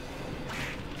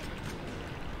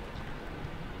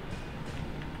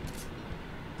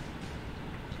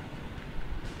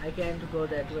 I can't go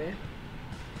that way.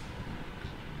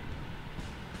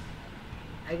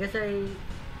 I guess I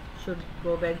should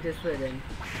go back this way then.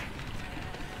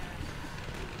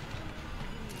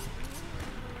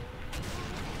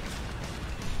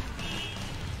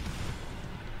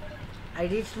 I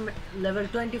reached level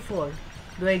 24.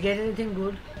 Do I get anything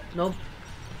good? Nope.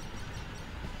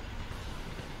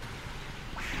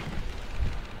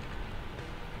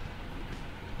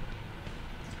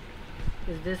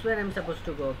 Is this where I'm supposed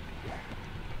to go?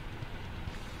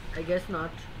 I guess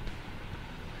not.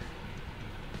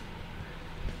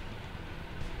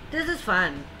 This is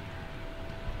fun.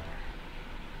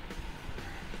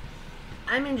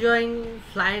 I'm enjoying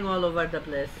flying all over the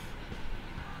place.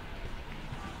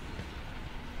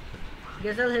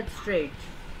 Guess I'll head straight.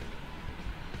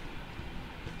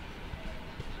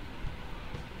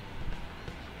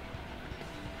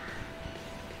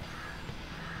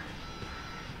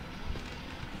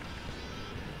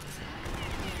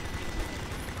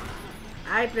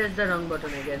 I pressed the wrong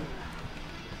button again.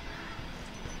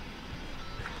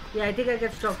 Yeah, I think I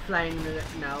can stop flying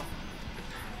now.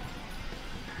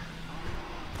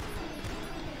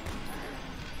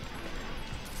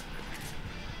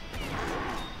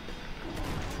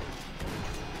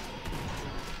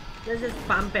 Let's just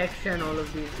pump action all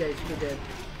of these guys to death.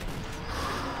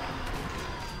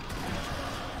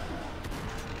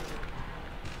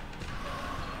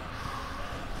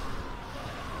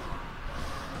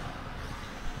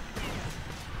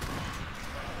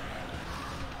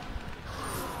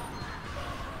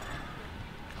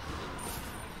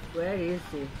 Where is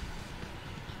he?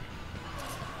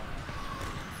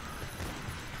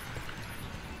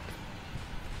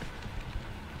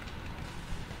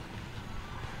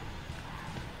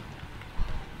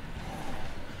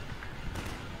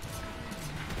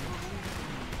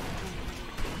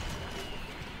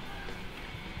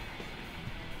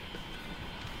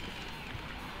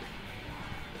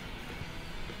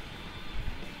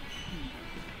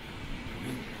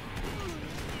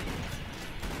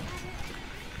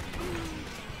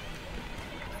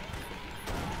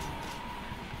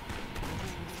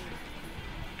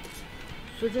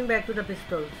 Switching back to the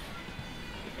pistols.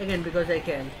 Again, because I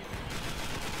can.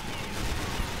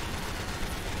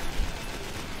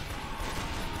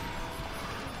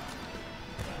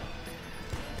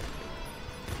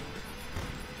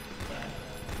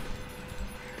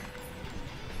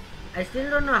 I still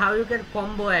don't know how you can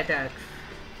combo attacks.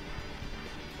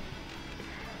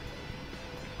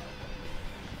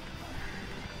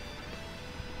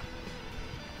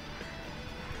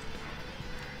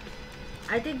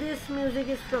 I think this music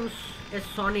is from a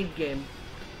Sonic game.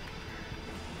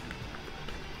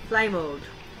 Fly mode.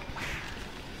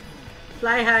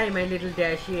 Fly high, my little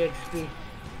Dashy XP.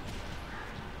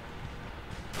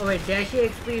 Oh wait, Dashy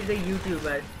XP is a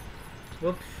YouTuber.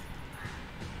 Whoops.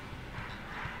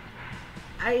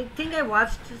 I think I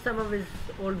watched some of his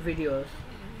old videos,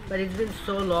 but it's been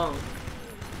so long.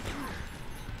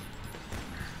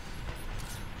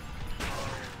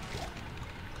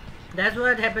 That's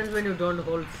what happens when you don't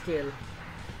hold still,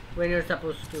 when you're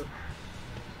supposed to.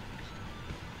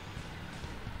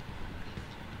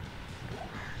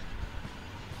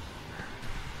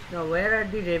 Now where are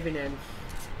the Revenants?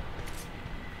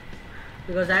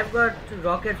 Because I've got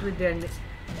rockets with their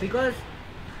because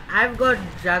I've got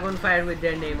Dragonfire with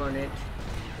their name on it.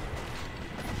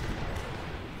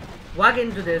 Walk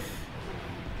into this.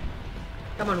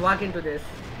 Come on, walk into this.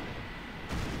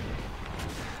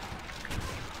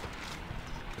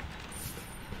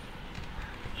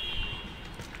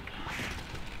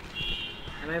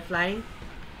 Am I flying?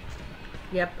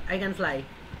 Yep, I can fly.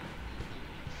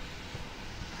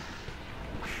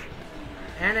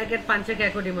 And I can punch a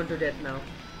Kako Demon to death now.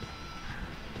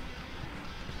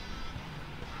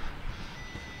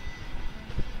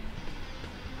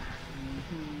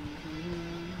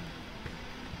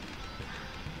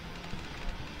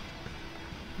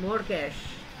 More cash.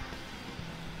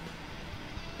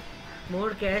 More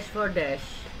cash for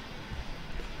Dash.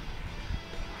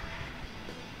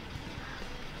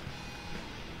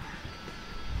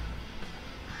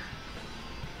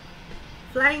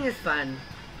 Flying is fun.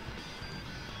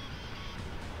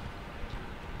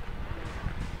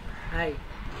 Hi.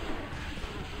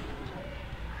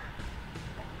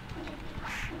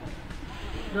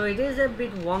 No, it is a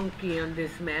bit wonky on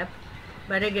this map,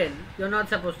 but again, you're not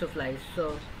supposed to fly,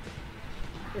 so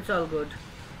it's all good.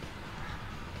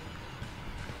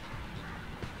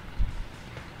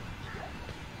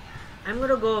 I'm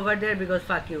gonna go over there because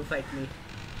fuck you, fight me.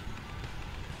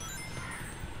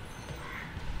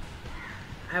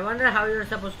 I wonder how you're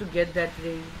supposed to get that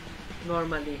ring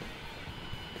normally.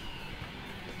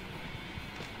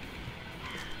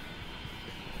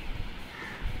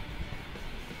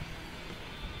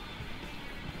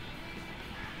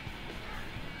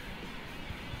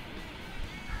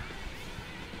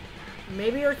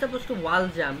 Maybe you're supposed to wall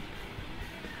jump.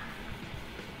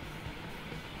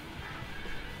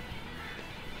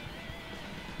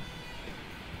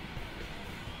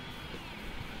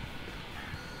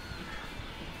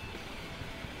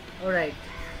 Alright.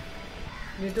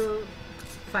 Need to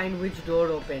find which door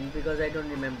opened because I don't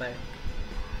remember.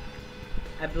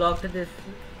 I blocked this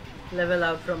level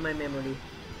out from my memory.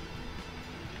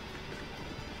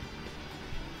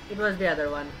 It was the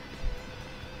other one.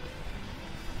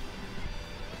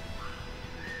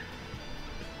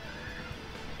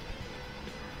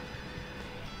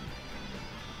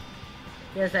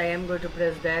 Yes, I am going to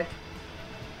press that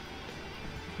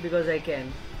because I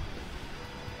can.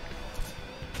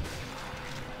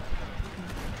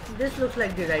 This looks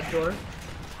like the right door.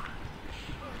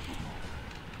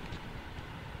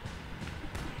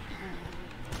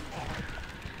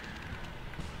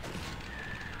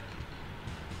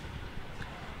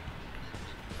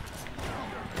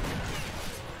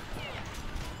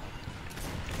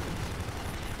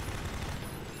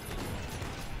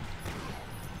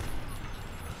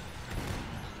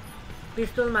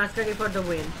 Pistol mastery for the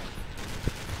win.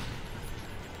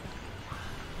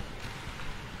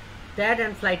 That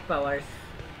and flight powers.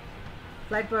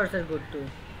 Flight powers are good too.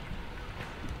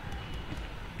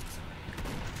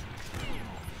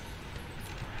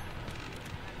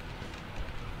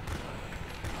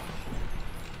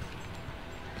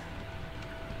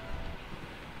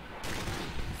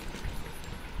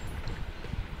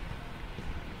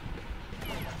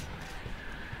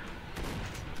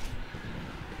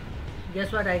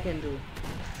 Guess what I can do?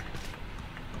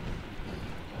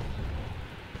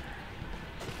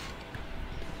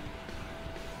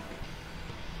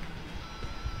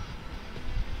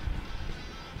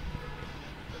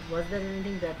 Was there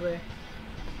anything that way?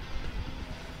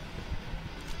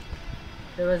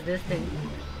 There was this thing.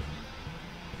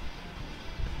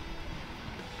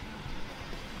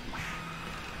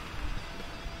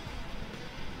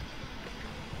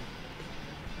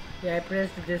 Yeah, I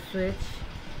pressed this switch.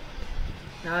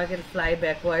 Now I can fly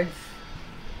backwards.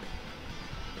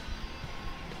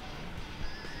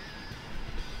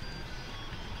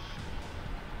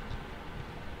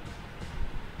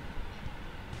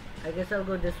 I guess I'll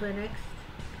go this way next.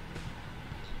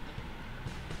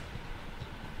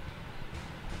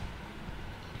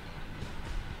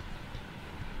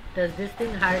 Does this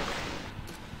thing hurt?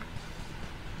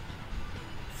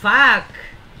 Fuck!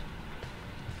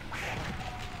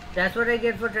 That's what I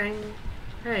get for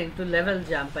trying to level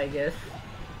jump, I guess.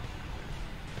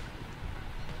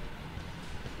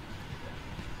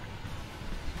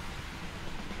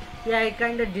 Yeah, I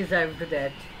kinda deserved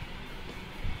that.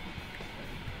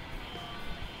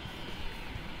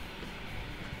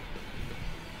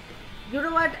 You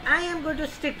know what? I am going to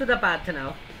stick to the path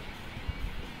now.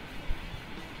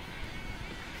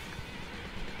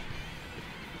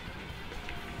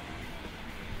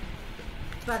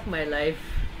 Fuck my life.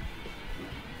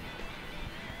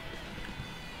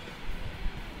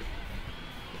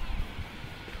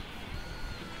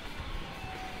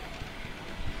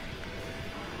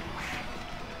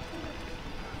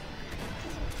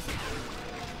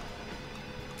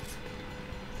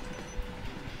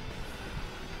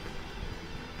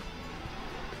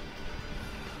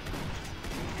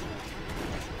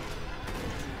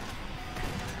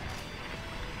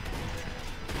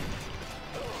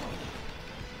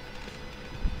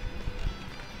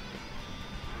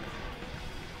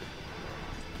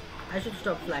 I should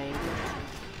stop flying.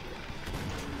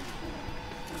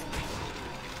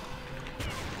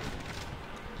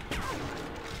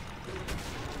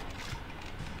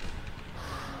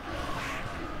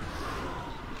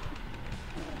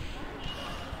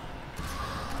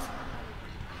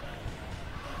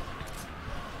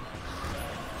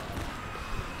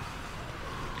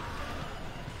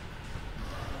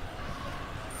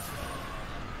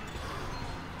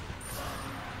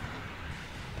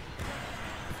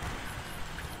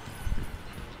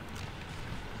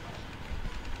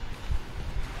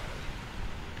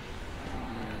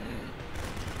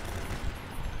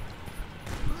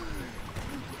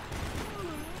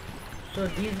 So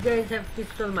these guys have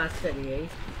pistol mastery, right?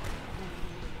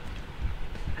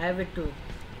 I have it too.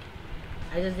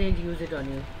 I just didn't use it on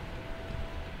you.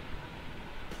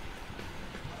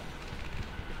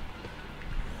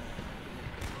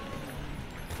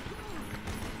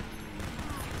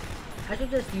 I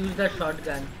should just use the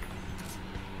shotgun.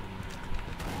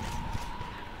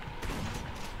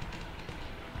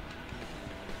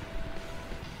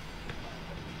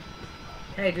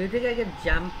 Hey, do you think I can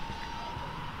jump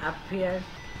up here?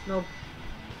 Nope.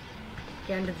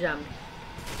 Can't jump.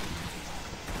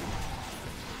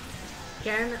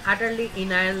 Can utterly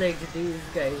annihilate these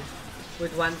guys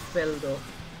with one spell though.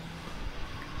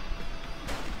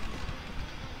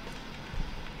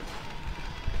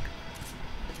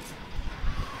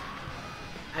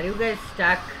 Are you guys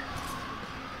stuck?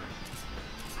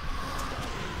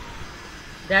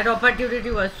 That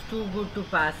opportunity was too good to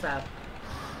pass up.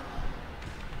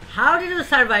 How did you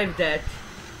survive that?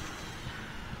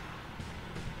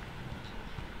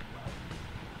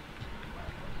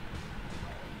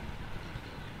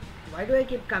 Why do I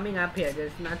keep coming up here?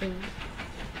 There's nothing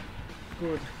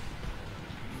good.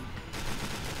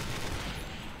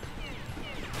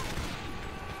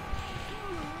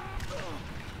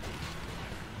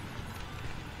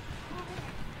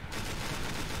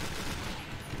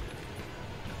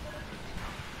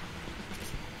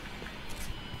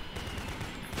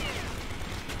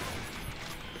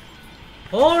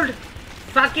 Hold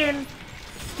fucking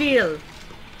still.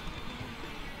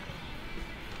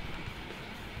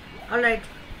 Alright,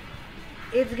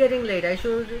 it's getting late. I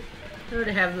should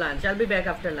have lunch. I'll be back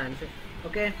after lunch.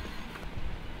 Okay?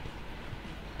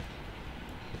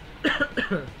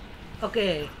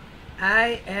 Okay,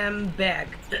 I am back.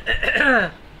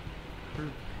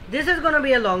 This is gonna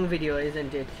be a long video,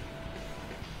 isn't it?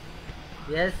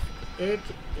 Yes, it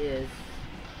is.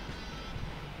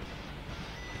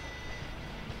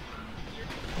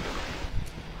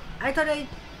 I thought I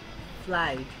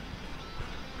flied.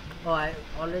 Oh, I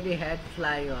already had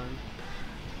fly on.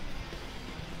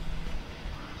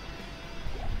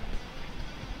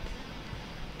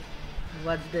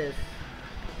 What's this?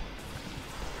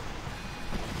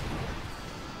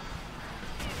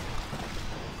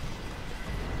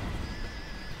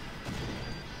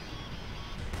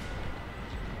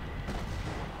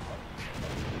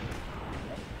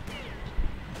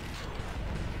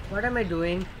 What am I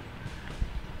doing?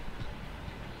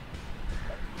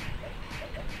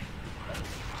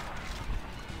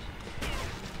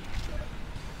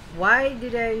 Why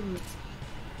did I...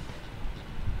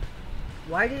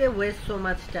 Why did I waste so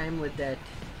much time with that?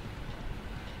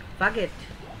 Fuck it.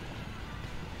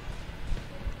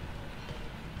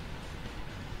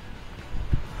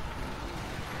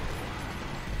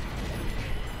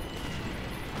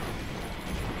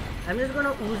 I'm just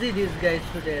gonna Uzi these guys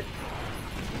to death.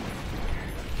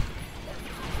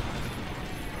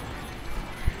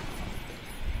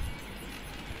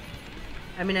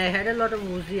 I mean, I had a lot of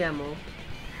Uzi ammo.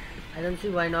 I don't see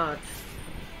why not.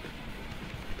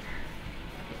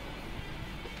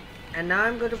 And now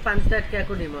I'm going to punch that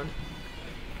Cacodemon.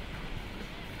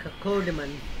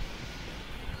 Cacodemon.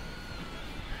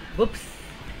 Whoops.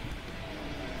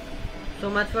 So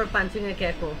much for punching a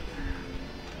Caco.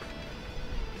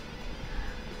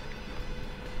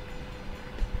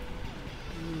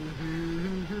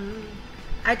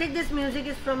 I think this music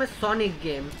is from a Sonic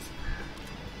game.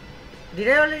 Did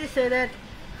I already say that?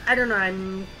 I don't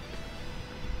know,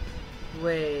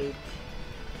 Wait.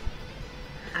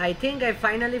 I think I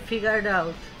finally figured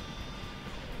out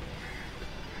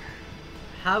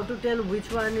how to tell which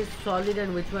one is solid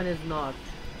and which one is not.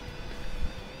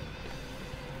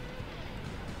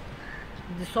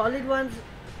 The solid ones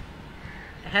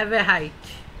have a height,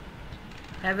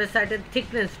 have a certain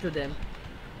thickness to them.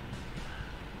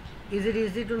 Is it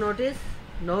easy to notice?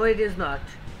 No, it is not.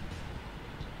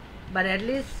 But at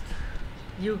least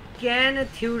you can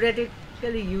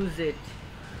theoretically use it.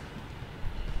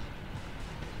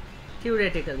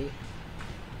 Theoretically.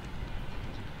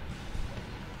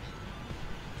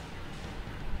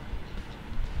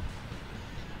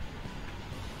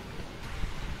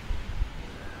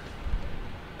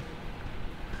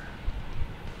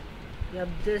 Yep,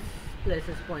 this place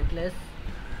is pointless.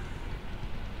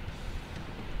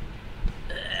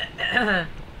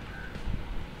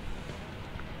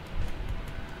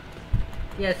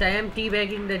 Yes, I am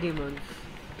teabagging the demons.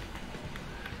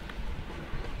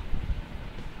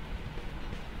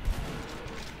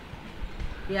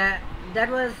 Yeah, that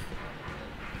was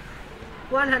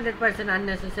 100%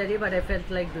 unnecessary, but I felt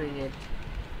like doing it.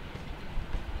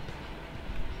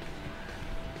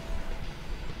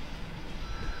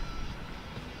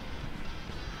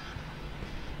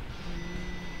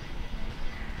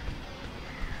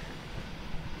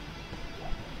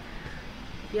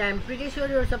 Yeah, I'm pretty sure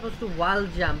you're supposed to wall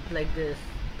jump like this.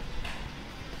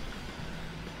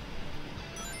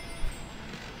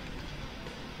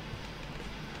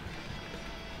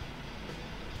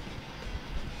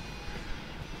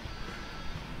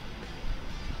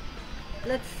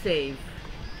 Let's save.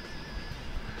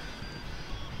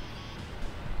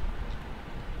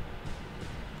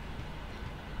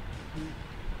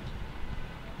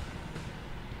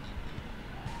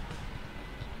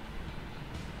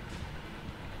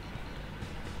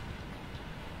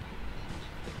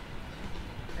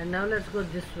 And now let's go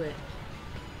this way.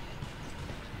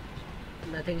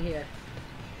 Nothing here.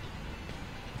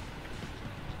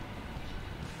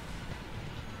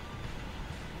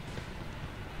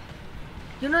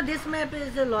 You know, this map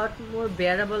is a lot more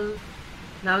bearable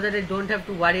now that I don't have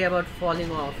to worry about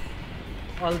falling off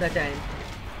all the time.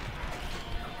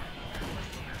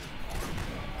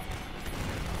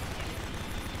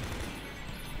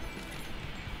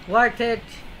 Worth it.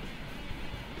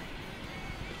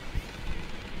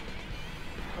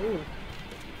 Oh,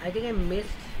 I think I missed.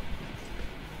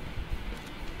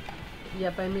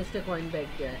 Yep, I missed a coin back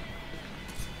there.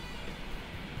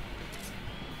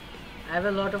 I have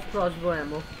a lot of crossbow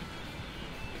ammo.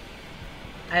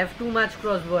 I have too much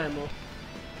crossbow ammo.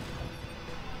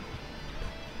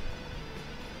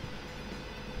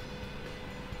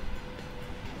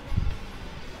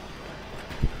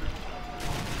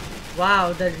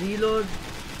 Wow, the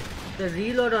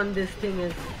reload on this thing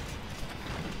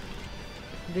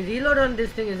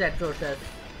is atrocious.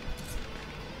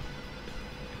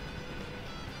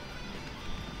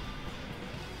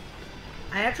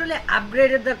 I actually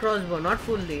upgraded the crossbow, not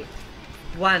fully.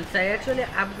 Once. I actually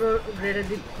upgraded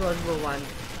the crossbow once.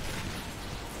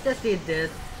 Just eat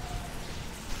this.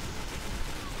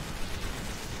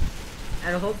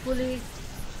 And hopefully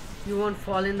you won't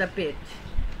fall in the pit.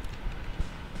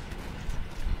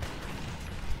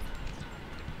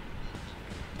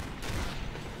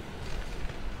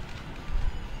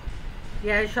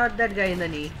 Yeah, I shot that guy in the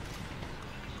knee.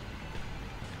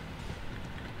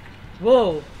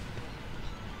 Whoa!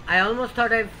 I almost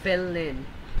thought I fell in.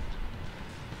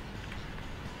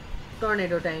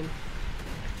 Tornado time.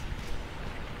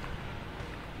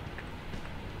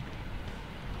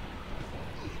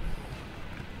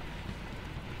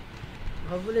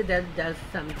 Hopefully that does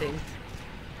something.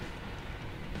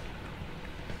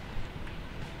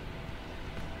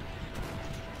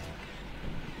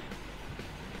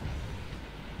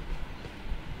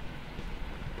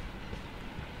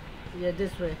 Yeah,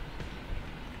 this way.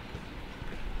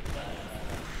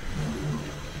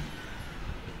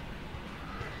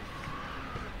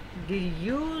 Did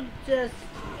you just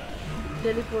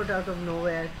teleport out of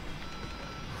nowhere?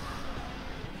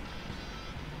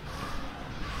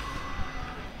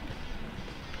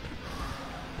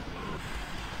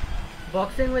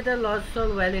 Boxing with a lost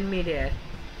soul while in midair.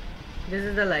 This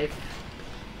is the life.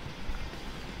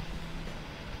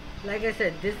 Like I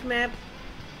said, this map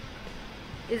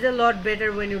is a lot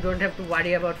better when you don't have to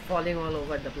worry about falling all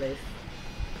over the place.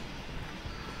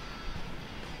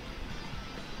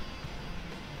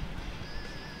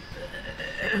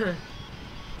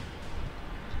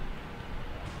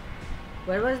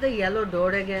 Where was the yellow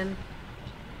door again?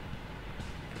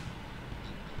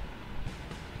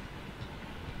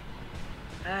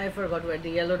 I forgot where the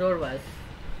yellow door was.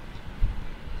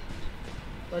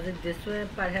 Was it this way,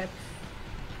 perhaps?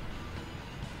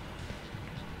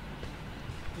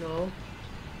 No.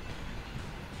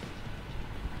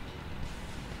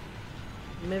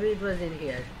 Maybe it was in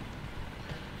here.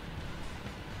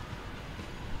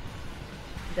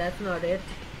 That's not it.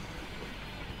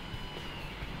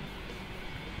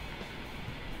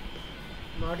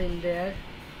 Not in there.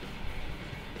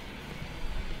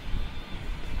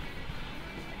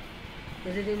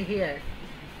 Is it in here?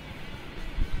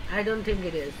 I don't think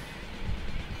it is.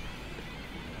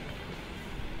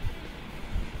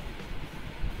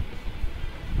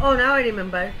 Oh, now I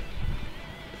remember.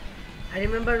 I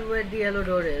remember where the yellow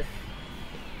door is.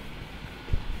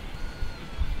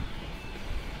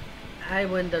 I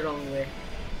went the wrong way.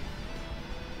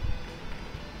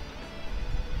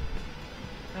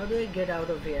 How do I get out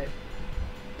of here?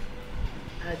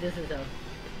 This is how.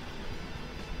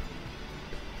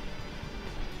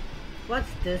 What's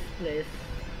this place?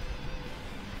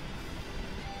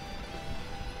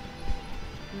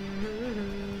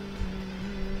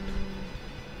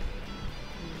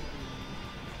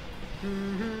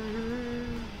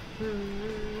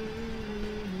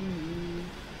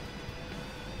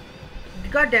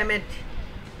 God damn it.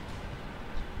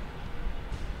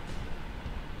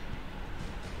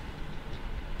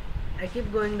 I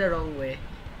keep going the wrong way.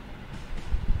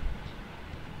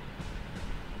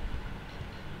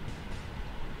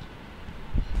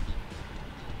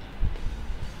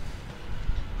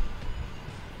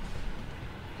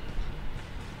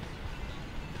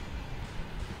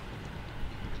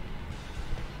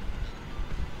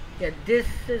 Yeah, this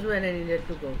is where I needed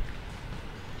to go.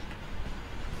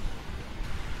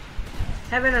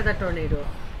 Have another tornado.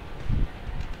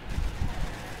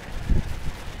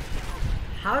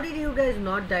 How did you guys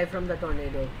not die from the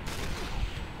tornado?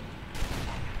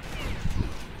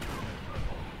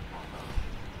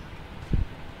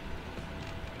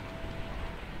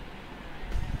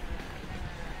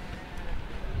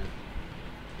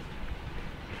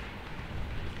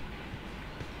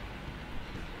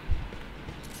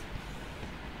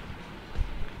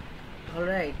 All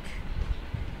right.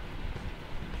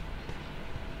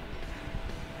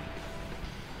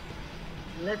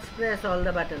 Let's press all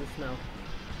the buttons now.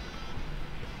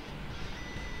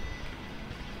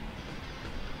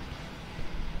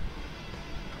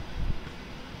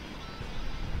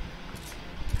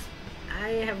 I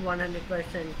have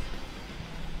 100%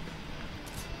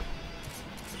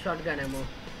 shotgun ammo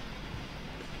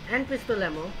and pistol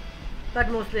ammo, but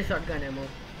mostly shotgun ammo.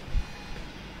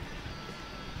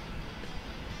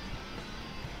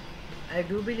 I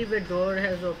do believe a door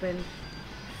has opened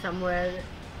somewhere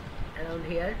around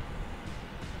here.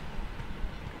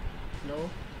 No.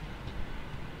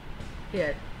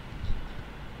 Here.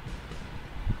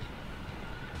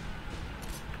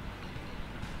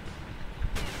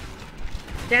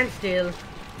 Stand still.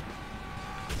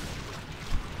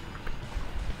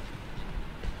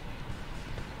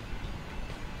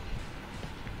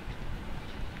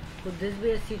 Could this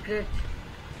be a secret?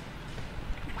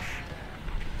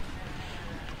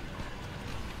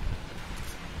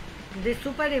 The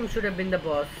super aim should have been the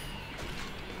boss.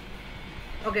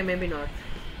 Okay, maybe not.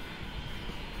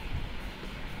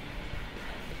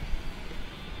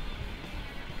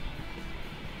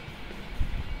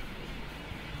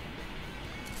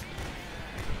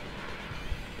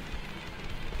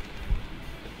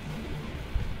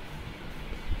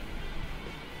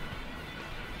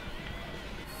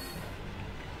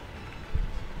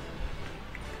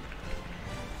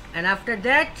 And after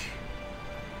that,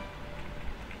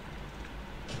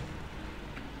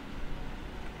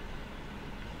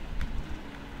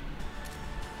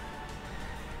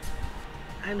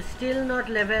 I'm still not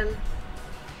level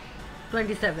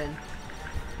 27.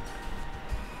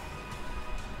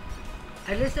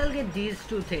 At least I'll get these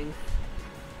two things.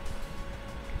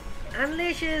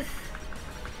 Unleash is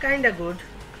kinda good.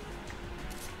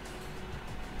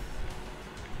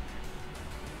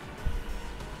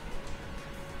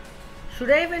 Should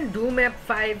I even do map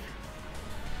 5?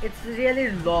 It's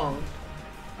really long.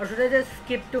 Or should I just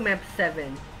skip to map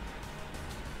 7?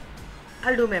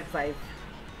 I'll do map 5.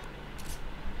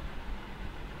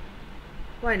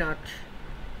 Why not?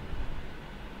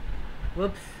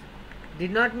 Whoops.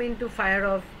 Did not mean to fire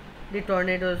off the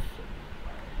tornadoes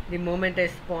the moment I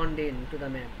spawned in to the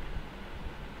map.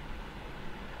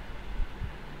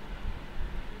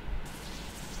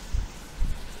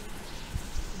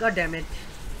 God damn it.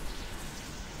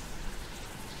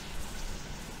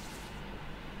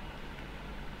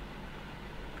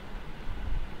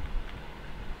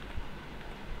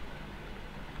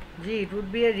 Gee, it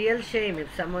would be a real shame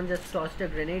if someone just tossed a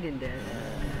grenade in there.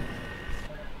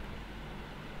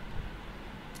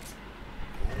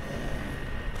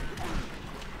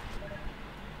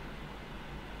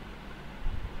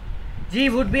 Gee,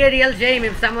 would be a real shame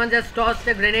if someone just tossed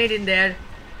a grenade in there.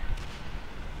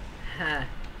 Huh.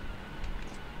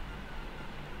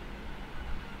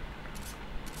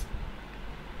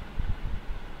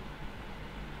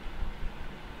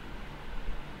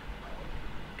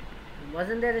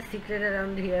 Wasn't there a secret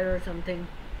around here or something?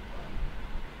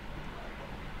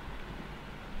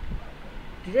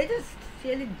 Did I just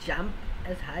really jump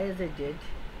as high as I did?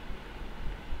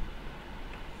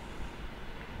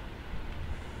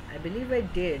 I believe I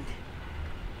did.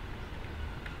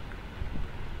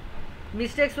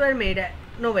 Mistakes were made.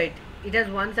 No wait, it has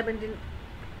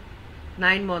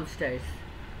 179 monsters.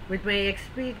 With my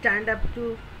XP turned up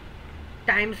to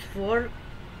times 4,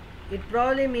 it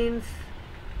probably means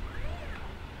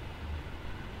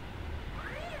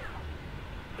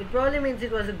it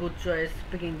was a good choice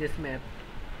picking this map.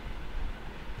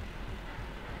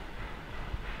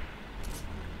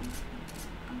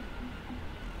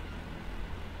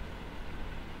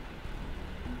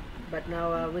 But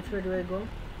now, which way do I go?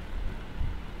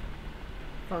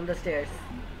 Found the stairs.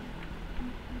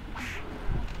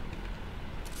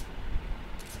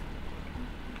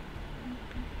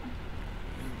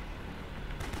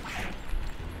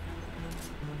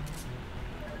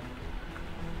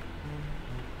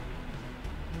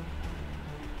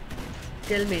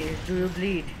 Tell me, do you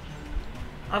bleed?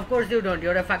 Of course you don't,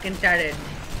 you're a fucking turret.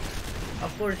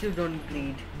 Of course you don't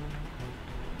bleed.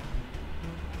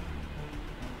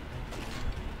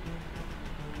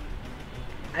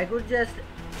 I could just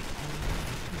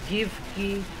give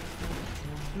key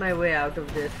my way out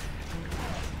of this.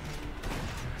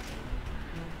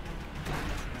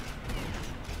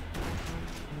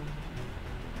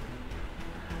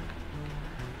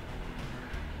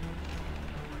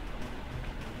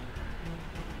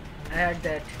 I heard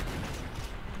that.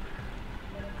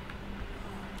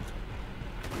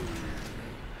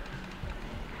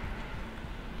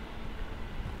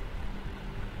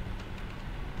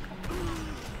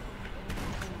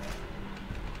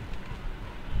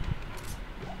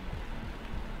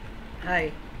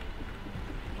 Hi.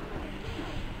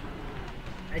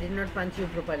 I did not punch you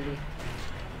properly.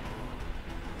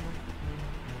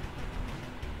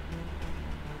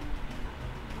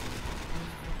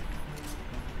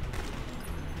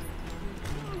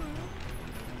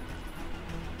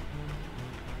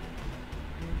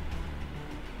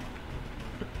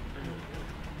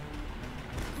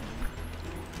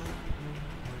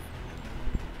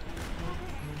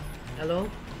 Hello?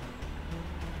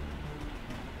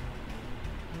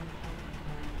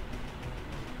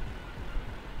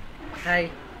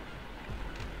 Hi.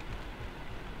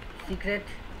 Secret?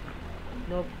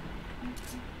 Nope.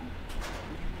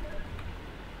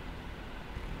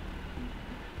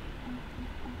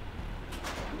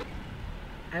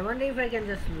 I wonder if I can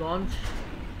just launch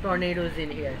tornadoes in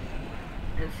here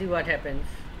and see what happens.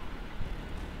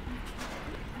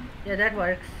 Yeah, that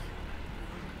works.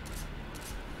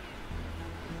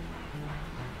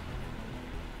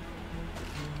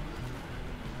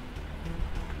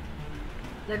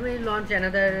 Let me launch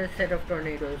another set of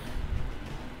tornadoes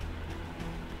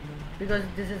because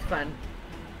this is fun.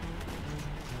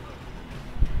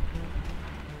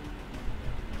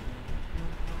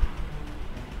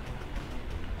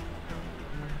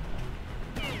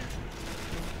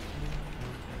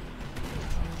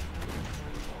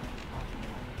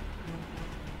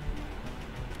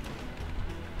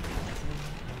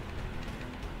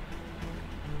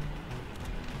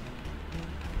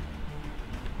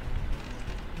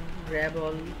 Grab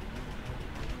all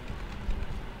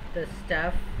the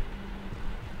stuff.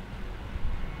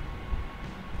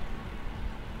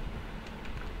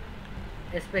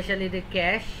 Especially the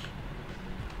cash.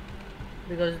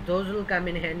 because those will come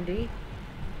in handy.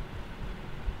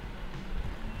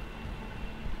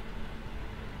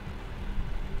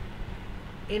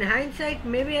 In hindsight,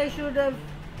 maybe I should have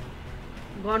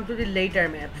gone to the later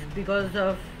maps because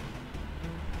of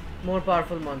more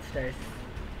powerful monsters.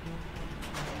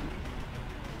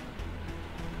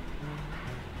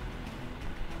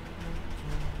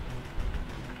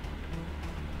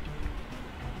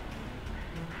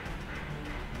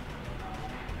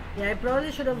 Yeah, I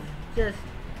probably should have just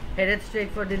headed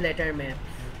straight for the later maps.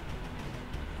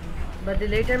 But the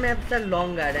later maps are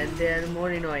longer and they are more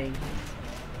annoying.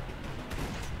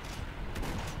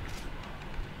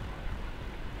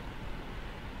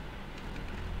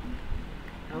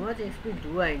 How much XP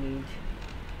do I need?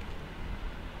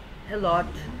 A lot.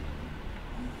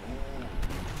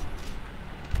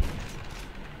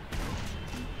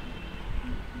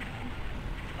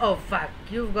 Oh fuck,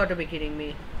 you've got to be kidding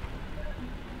me.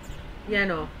 Yeah,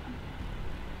 no.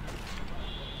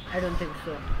 I don't think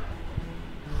so.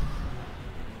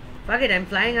 Fuck it, I'm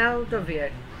flying out of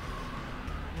here.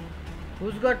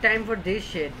 Who's got time for this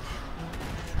shit?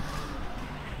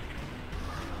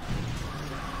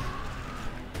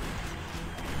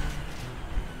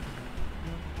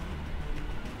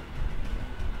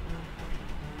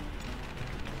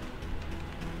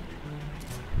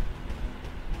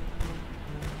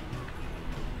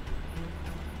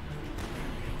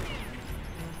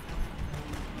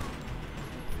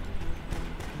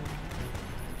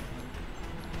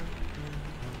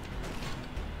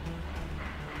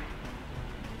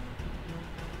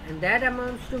 And that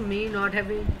amounts to me not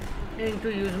having to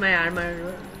use my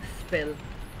armor spell.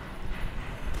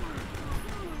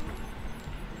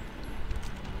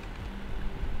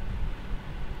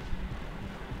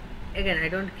 Again, I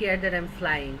don't care that I'm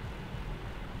flying.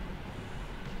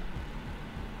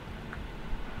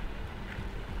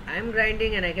 I'm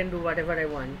grinding and I can do whatever I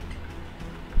want.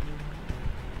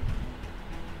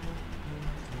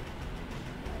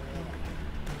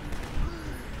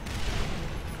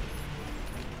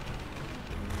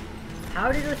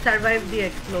 How did you survive the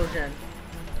explosion?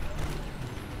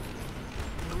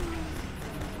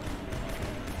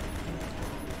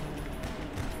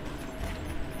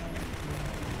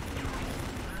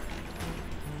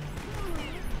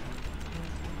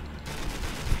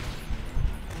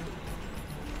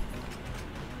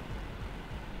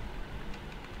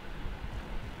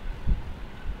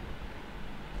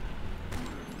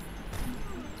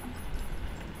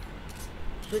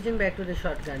 Switching back to the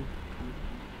shotgun.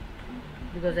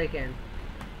 Because I can.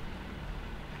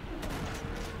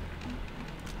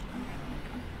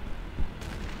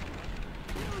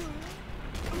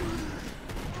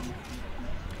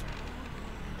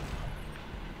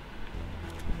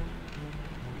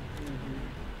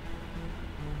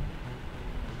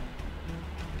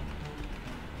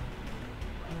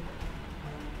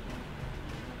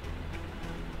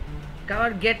 Come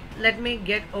on, let me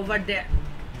get over there.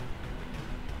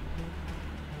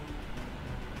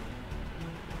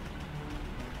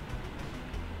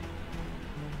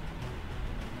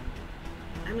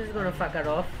 I'm just gonna fuck her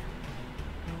off.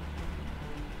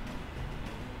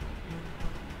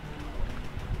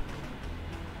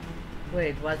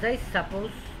 Wait, was I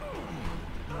supposed?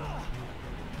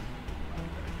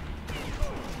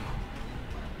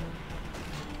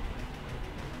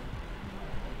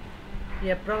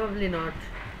 Yeah, probably not.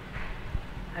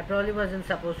 I probably wasn't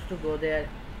supposed to go there.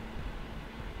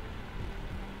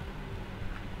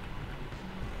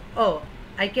 Oh,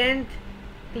 I can't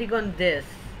click on this.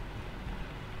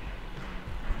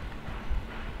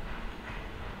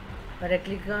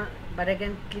 But I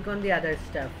can click on the other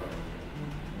stuff.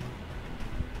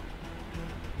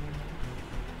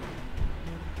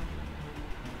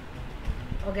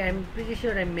 Okay, I'm pretty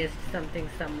sure I missed something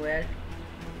somewhere.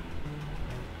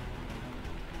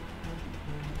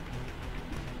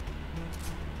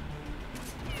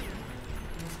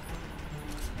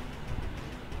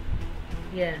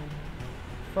 Yeah,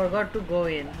 forgot to go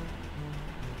in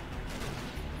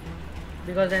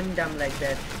because I'm dumb like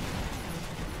that.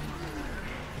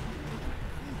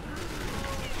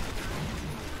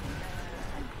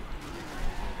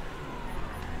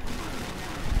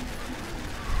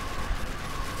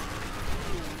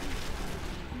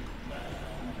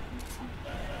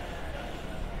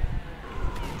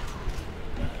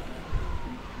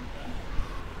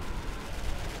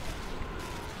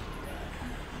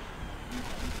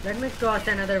 Let me toss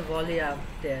another volley out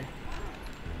there.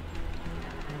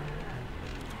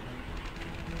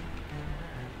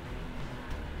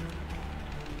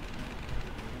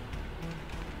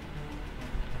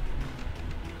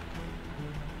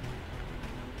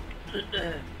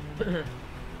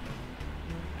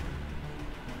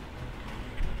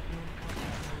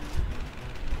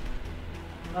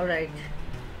 Alright.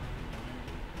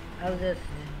 I'll just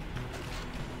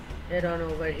head on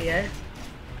over here.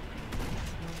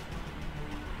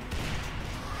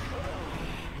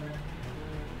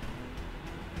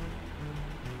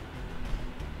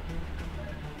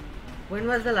 When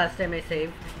was the last time I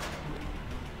saved?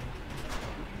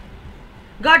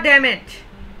 God damn it!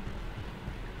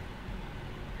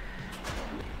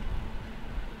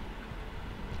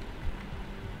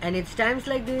 And it's times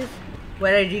like this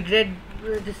where I regret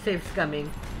the saves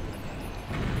coming.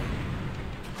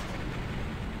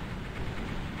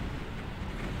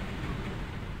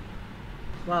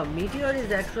 Wow, Meteor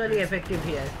is actually effective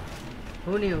here.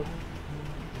 Who knew?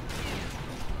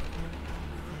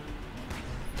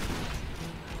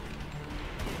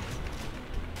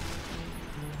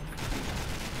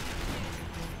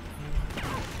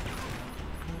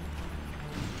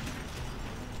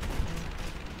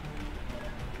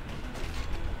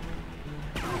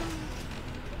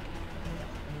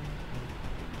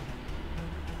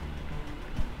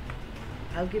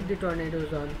 I'll keep the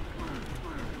tornadoes on.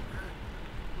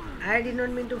 I did not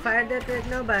mean to fire that right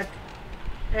now, but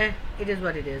it is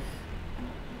what it is.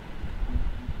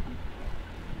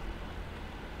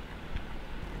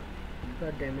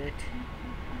 God damn it.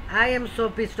 I am so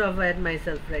pissed off at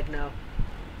myself right now.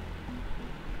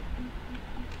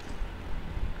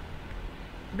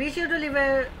 Be sure to leave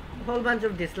a whole bunch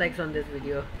of dislikes on this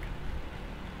video.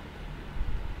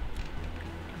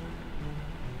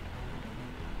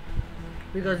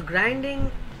 Because grinding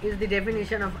is the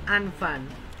definition of unfun.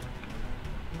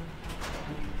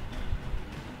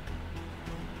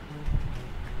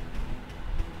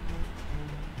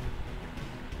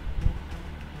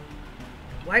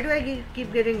 Why do I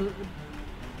keep getting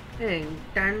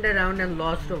turned around and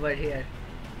lost over here?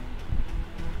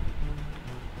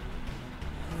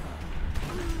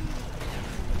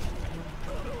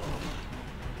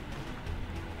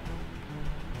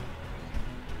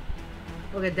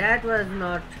 Okay, that was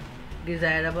not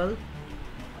desirable.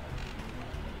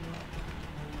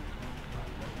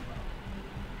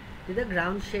 Did the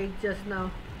ground shake just now?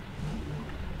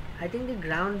 I think the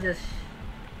ground just...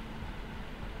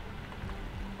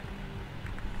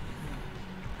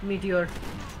 Meteor.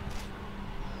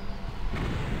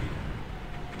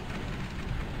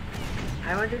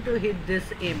 I wanted to hit this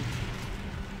imp.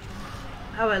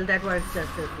 Oh well, that works just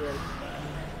as well.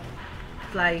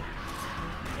 Fly.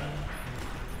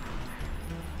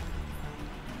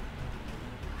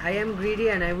 I am greedy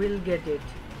and I will get it.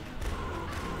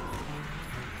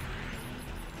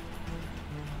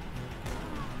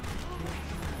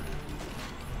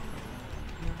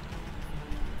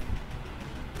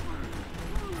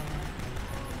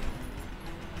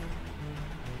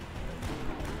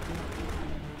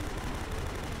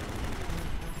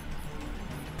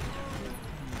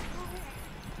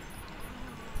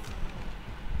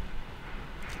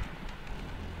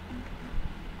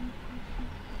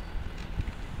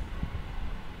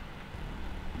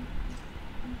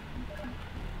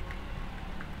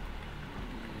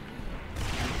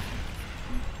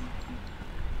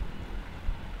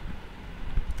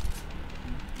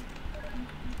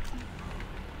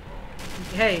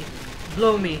 Hey,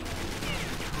 blow me.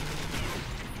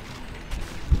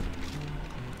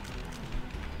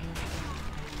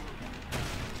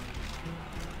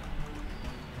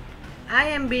 I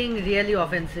am being really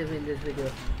offensive in this video.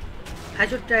 I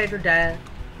should try to dial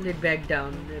it back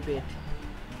down a bit.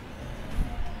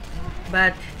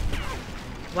 But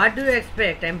what do you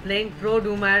expect? I'm playing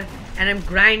Prodoomer and I'm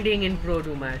grinding in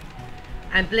Prodoomer.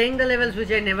 I'm playing the levels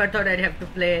which I never thought I'd have to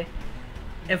play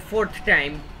a fourth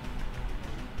time.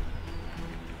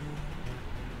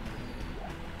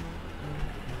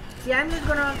 Yeah, I'm just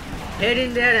gonna head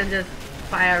in there and just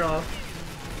fire off.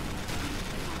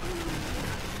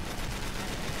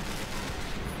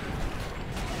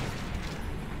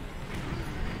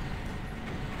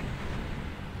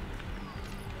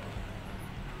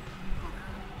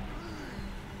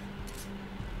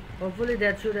 Hopefully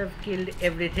that should have killed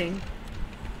everything.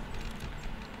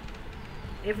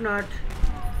 If not,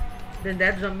 then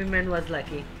that zombie man was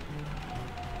lucky.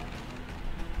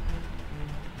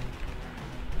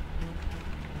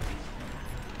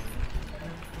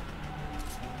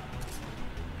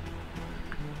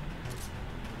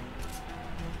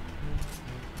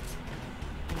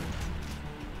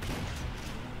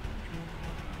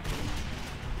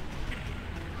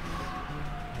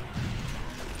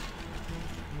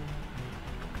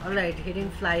 Alright, hitting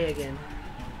fly again.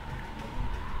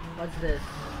 What's this?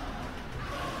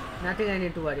 Nothing I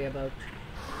need to worry about.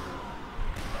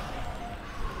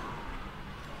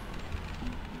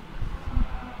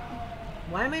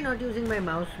 Why am I not using my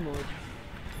mouse mode?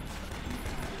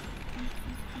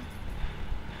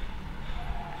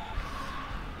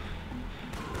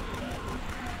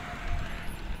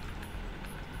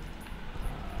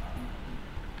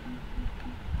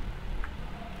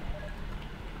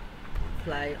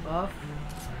 fly off.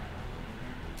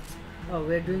 Oh,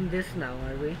 we're doing this now,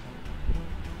 are we?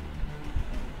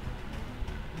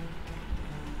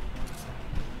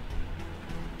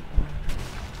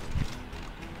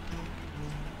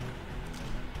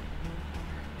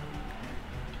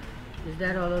 Is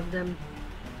that all of them?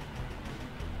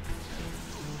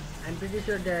 I'm pretty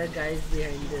sure there are guys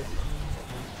behind this.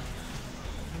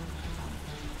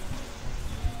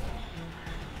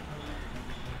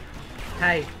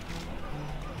 Hi.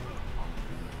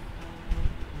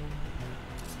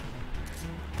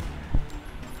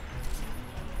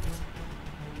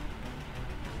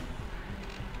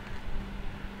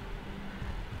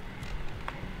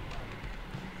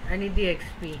 I need the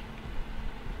XP.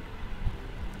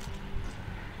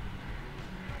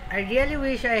 I really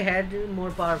wish I had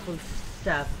more powerful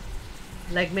stuff,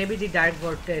 like maybe the Dark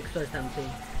Vortex or something.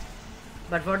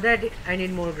 But for that I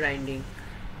need more grinding,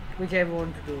 which I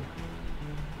won't do.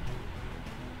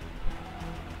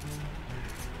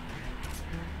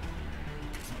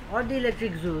 Or the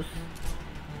Electric Zeus.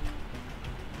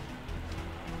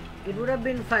 It would have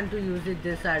been fun to use it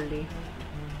this early.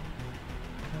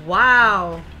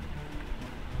 Wow!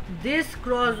 This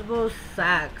crossbow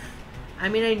sucks. I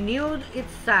mean, I knew it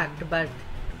sucked, but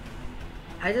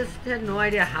I just had no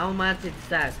idea how much it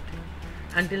sucked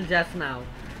until just now.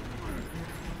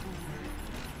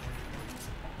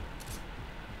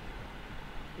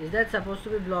 Is that supposed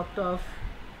to be blocked off?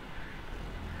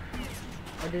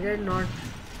 Or did I not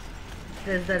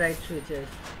press the right switches?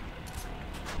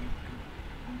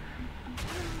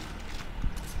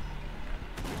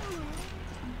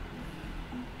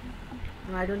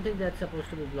 No, I don't think that's supposed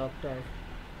to be blocked off.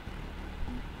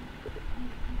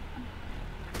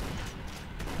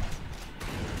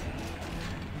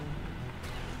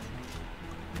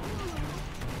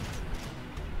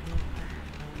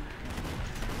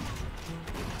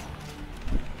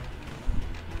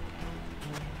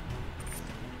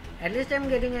 At least I'm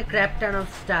getting a crap ton of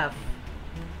stuff.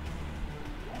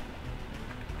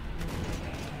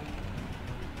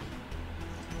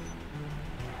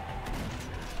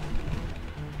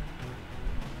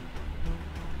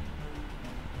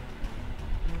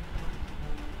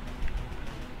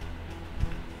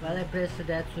 Well, I pressed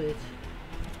that switch.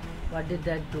 What did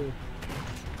that do?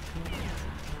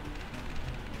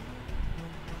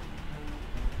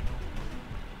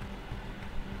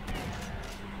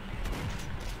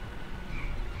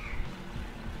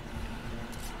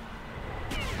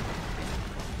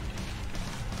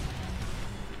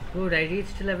 Good, I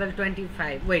reached level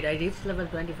 25. Wait, I reached level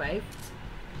 25?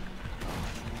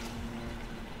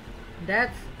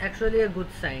 That's actually a good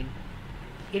sign.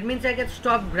 It means I can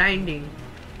stop grinding.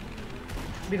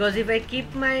 Because if I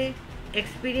keep my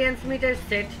experience meter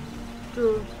set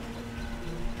to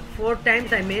 4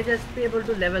 times, I may just be able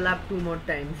to level up 2 more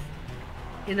times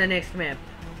in the next map.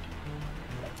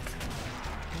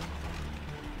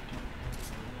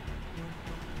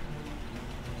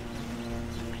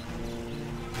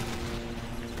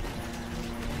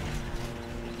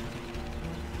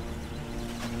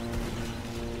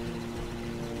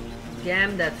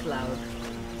 Damn, that's loud.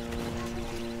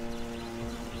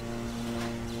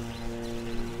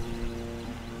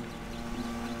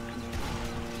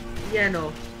 Yeah,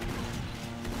 no.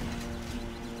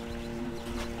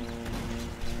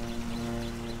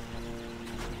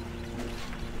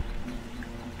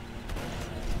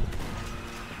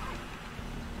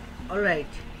 Alright.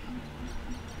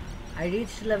 I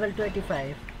reached level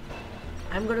 25.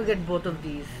 I'm gonna get both of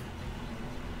these.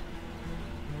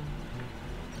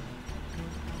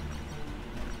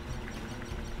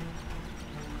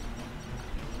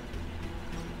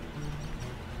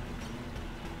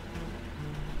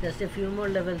 Just a few more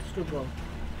levels to go.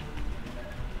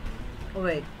 Oh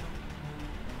wait.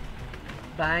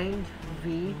 Bind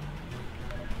V.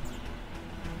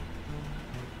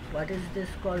 What is this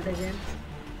called again?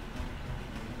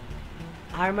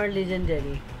 Armor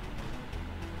Legendary.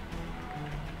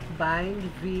 Bind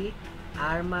V.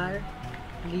 Armor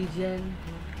Legendary.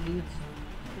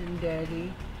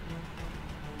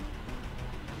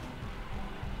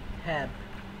 Have.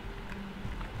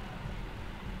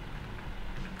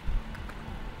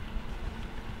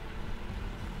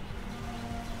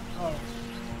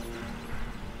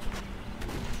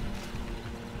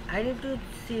 I need to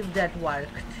see if that worked.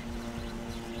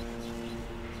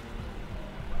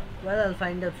 Well, I'll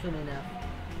find out soon enough.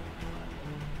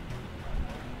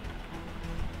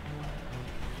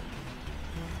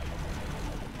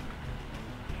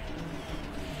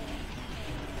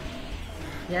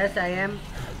 Yes, I am.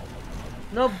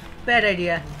 No, bad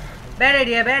idea. Bad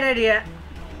idea, bad idea.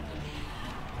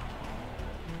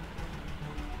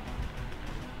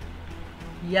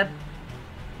 Yep.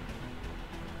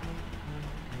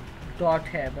 Dot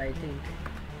have, I think.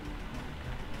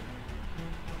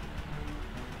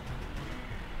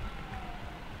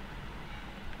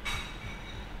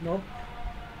 Nope.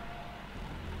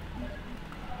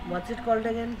 What's it called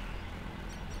again?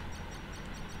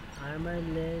 Armor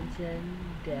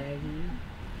Legendary.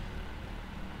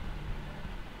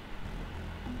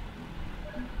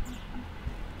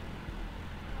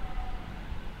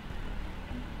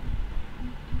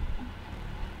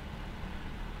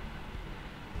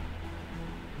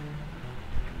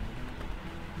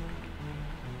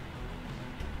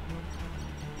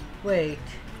 Wait.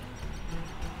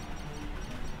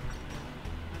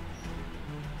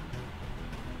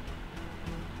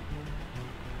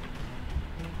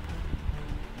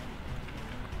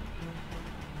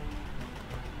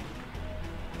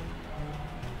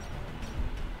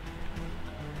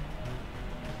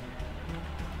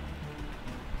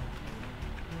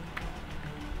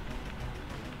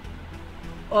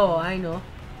 Oh, I know.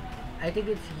 I think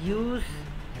it's use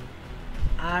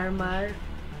armor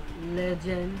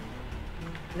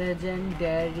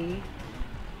legendary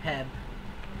have.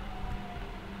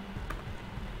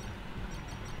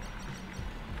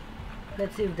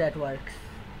 Let's see if that works.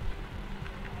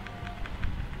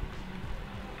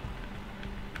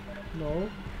 No.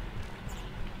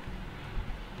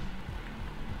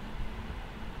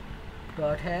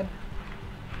 Dot have.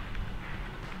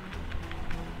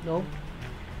 Nope.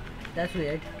 That's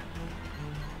weird.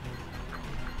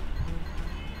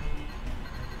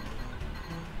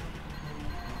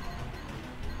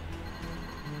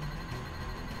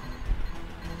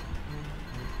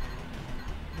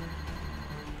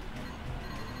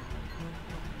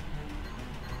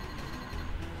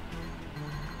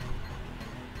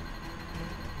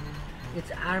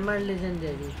 It's armor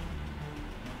legendary.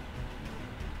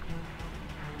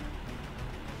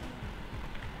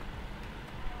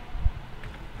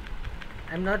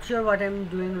 I'm not sure what I'm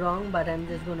doing wrong, but I'm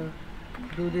just gonna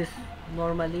do this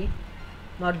normally,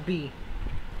 not B.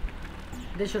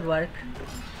 This should work.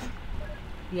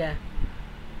 Yeah.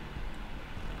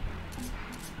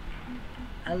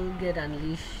 I'll get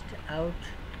unleashed out.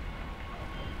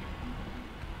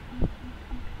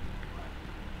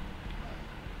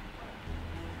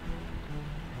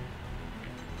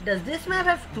 Does this map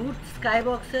have two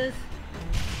skyboxes?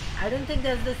 I don't think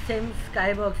there's the same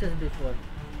skyboxes before.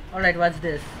 Alright, what's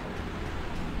this?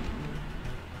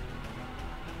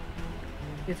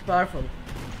 It's powerful.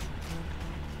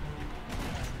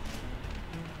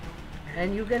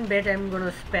 And you can bet I'm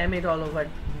gonna spam it all over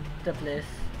the place.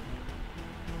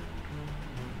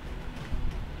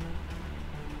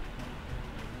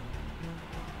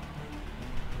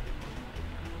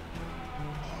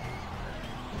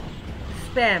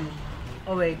 Spam.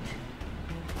 Oh wait,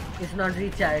 it's not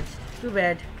recharged. Too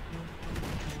bad.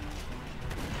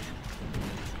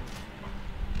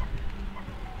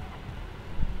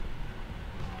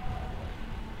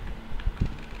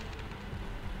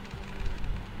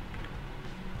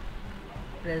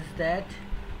 Press that.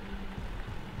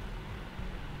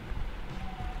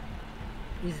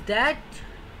 Is that?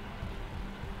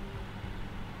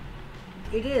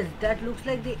 It is. That looks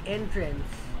like the entrance.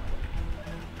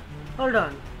 Hold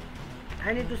on.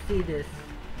 I need to see this.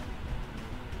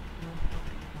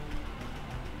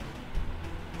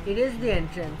 It is the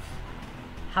entrance.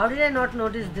 How did I not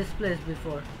notice this place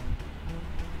before?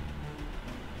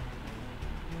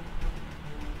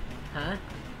 Huh?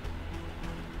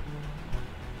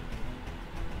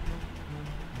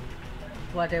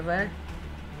 Whatever.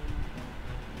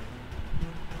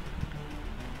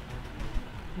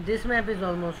 This map is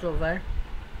almost over.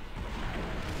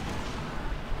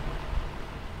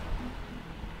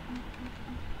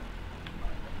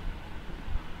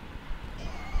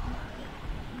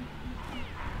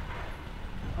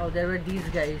 Oh, there were these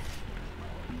guys.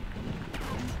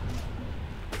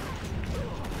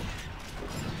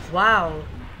 Wow,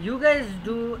 you guys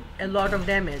do a lot of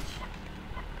damage.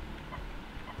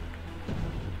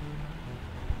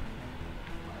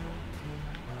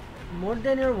 More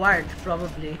than your ward,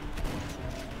 probably.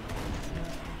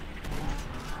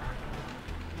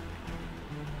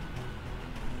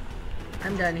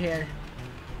 I'm done here.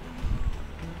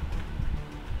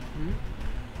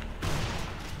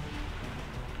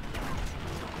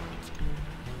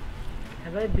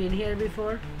 Have I been here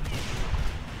before?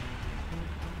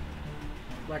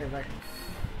 Whatever.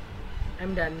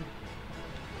 I'm done.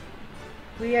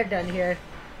 We are done here,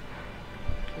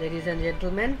 ladies and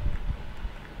gentlemen.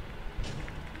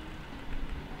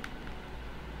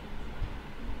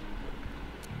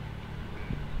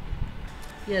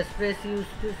 Yes, press use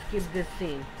to skip this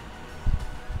scene.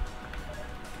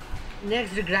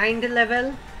 Next grind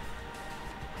level.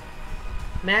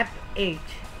 Map 8.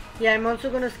 Yeah, I'm also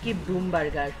gonna skip Doom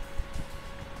Burger.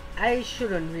 I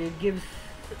shouldn't, it gives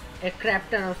a crap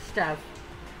ton of stuff.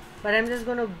 But I'm just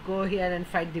gonna go here and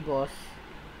fight the boss.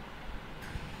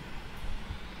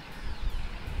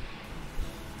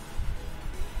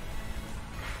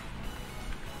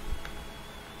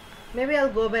 Maybe I'll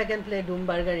go back and play Doom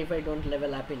Burger if I don't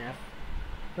level up enough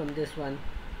from this one.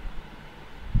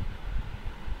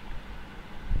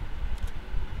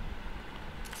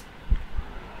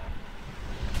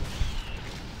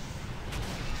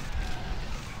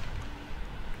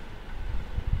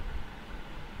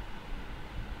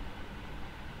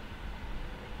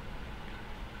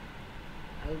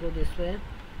 I'll go this way.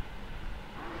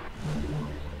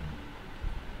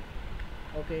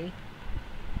 Okay.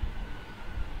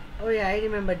 Oh yeah, I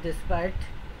remember this part.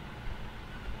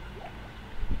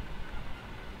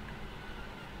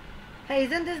 Hey,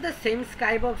 isn't this the same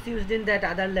skybox used in that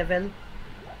other level?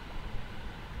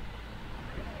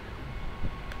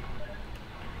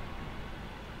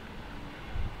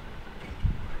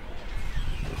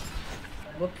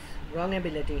 Whoops, wrong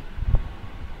ability.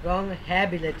 Wrong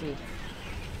ability.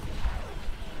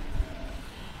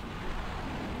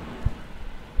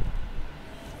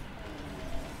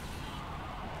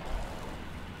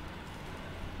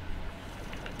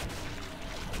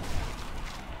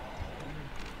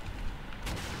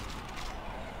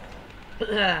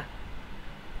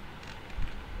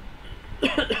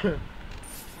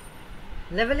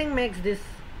 Leveling makes this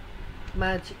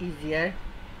much easier.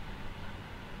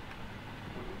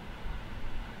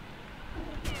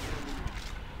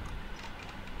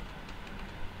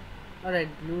 Alright,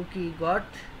 blue key got.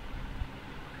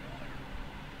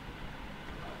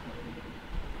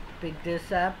 Pick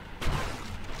this up.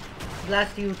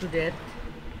 Blast you to death.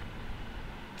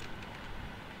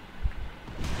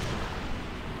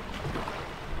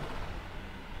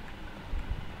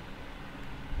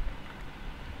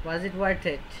 Was it worth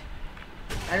it?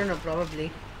 I don't know, probably.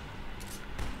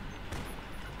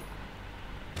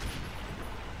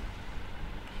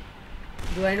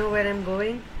 Do I know where I'm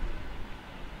going?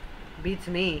 Beats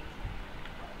me.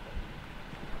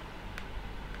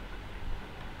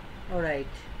 Alright.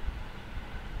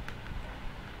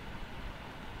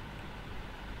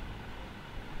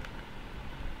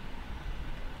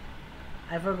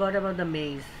 I forgot about the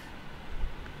maze.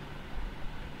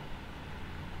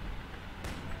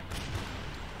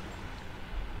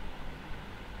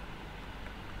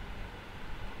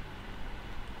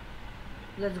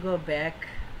 Let's go back.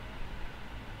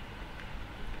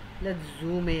 Let's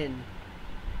zoom in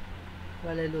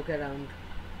while I look around.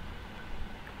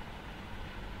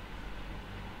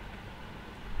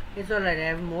 It's alright, I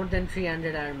have more than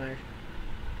 300 armor.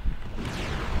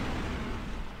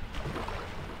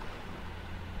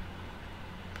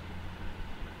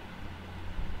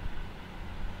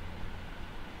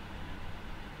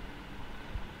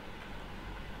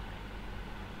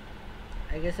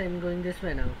 I guess I'm going this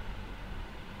way now.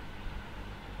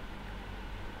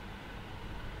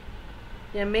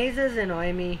 Yeah, mazes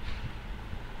annoy me.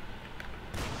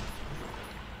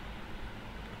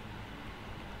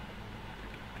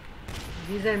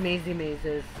 These are mazy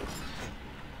mazes.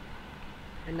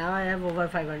 And now I have over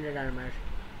 500 armor.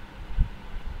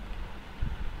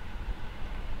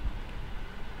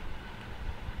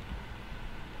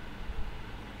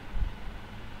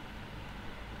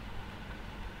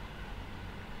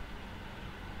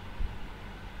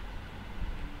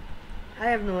 I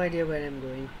have no idea where I'm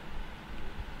going.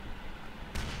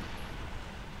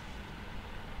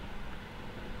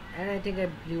 And I think I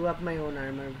blew up my own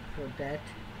armor for that.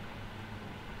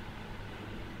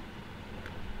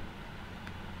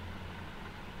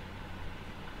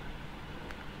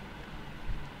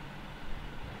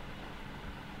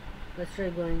 Let's try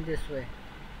going this way.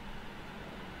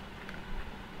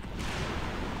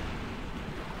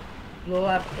 Blow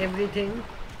up everything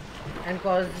and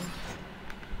cause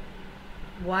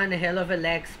one hell of a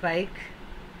lag spike.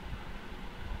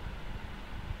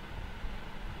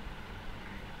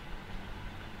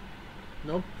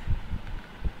 Nope.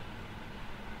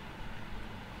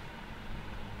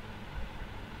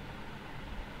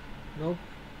 Nope.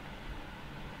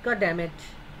 God damn it.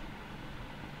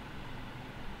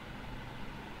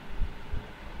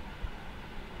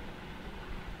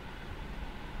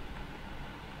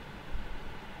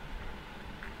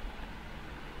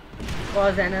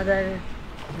 Cause another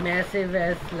massive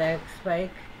ass lag spike.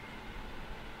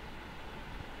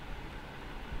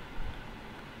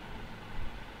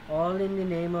 All in the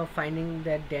name of finding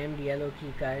that damned yellow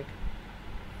key card.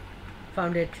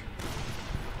 Found it.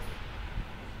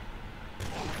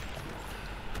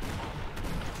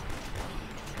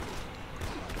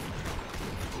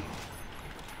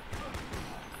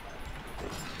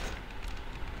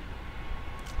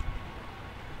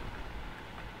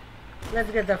 Let's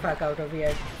get the fuck out of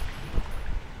here.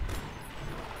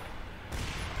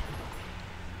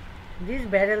 These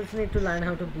barrels need to learn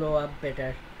how to blow up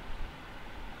better.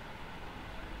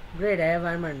 Great, I have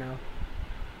armor now.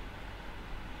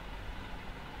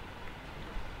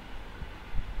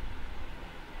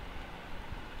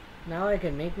 Now I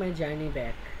can make my journey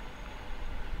back.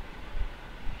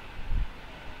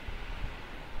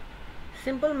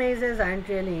 Simple mazes aren't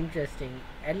really interesting,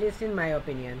 at least in my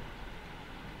opinion.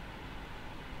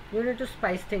 You need to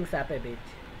spice things up a bit.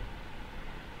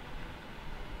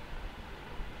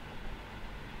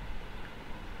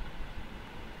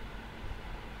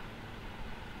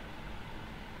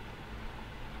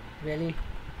 Really?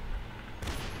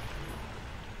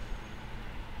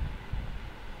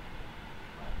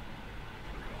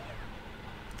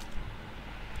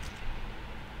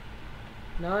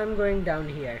 Now I'm going down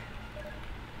here.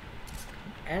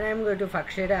 And I'm going to fuck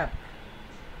shit up.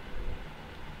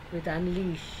 With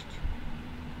Unleashed.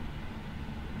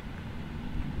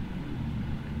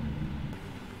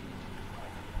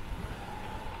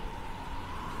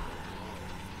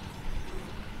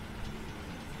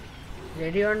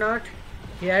 Ready or not?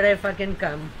 Here I fucking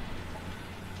come.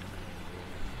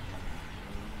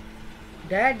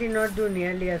 That did not do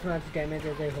nearly as much damage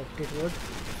as I hoped it would.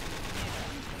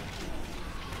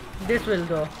 This will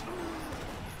though.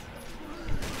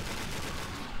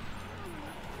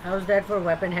 How's that for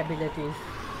weapon abilities?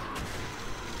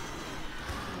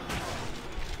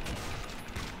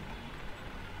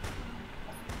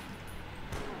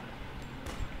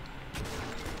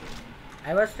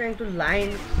 I was trying to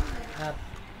line up.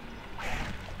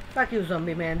 Fuck you,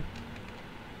 zombie man.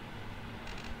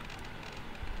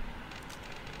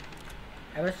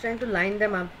 I was trying to line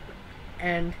them up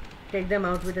and take them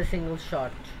out with a single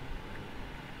shot.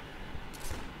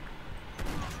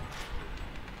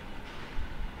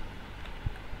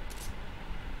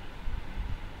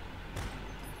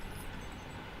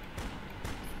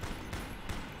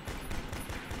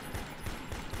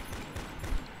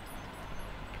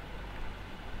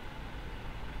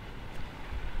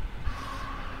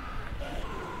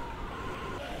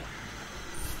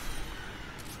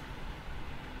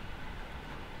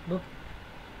 Boop.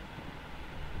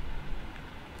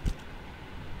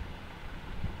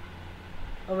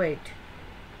 Oh wait.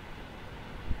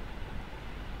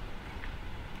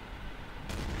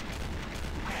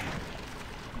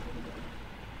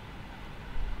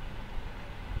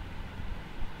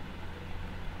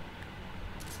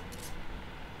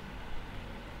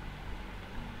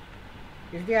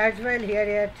 Is the Archvile here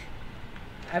yet?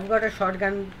 I've got a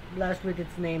shotgun blast with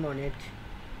its name on it.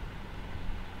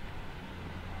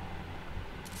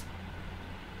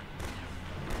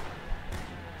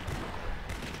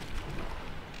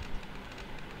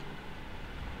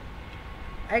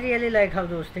 I really like how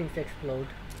those things explode.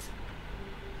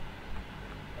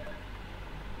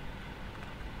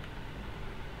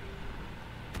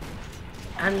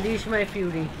 Unleash my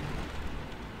fury.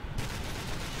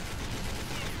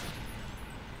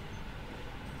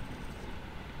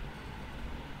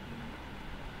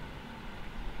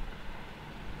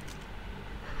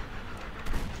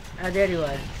 Ah, there you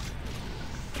are.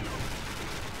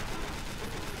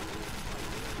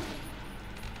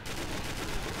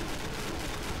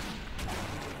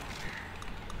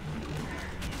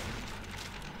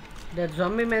 That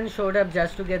zombie man showed up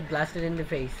just to get blasted in the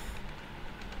face.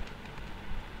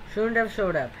 Shouldn't have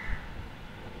showed up.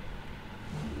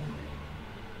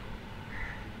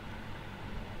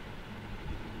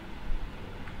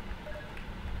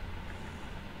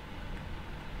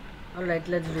 Alright,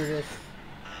 let's do this.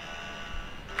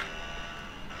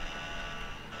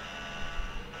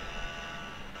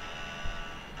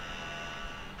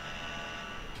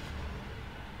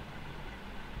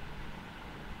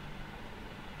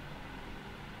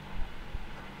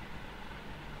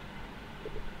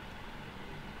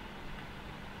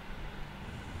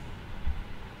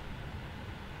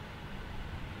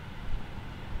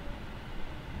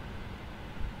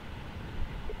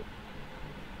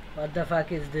 What the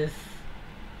fuck is this?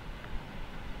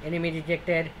 Enemy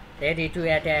detected. Ready to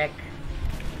attack.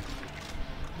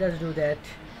 Let's do that.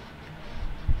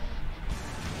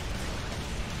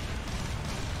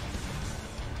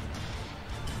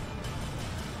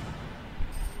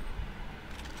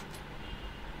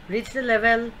 Reach the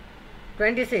level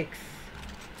 26.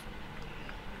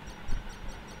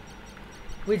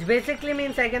 Which basically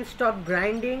means I can stop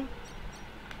grinding.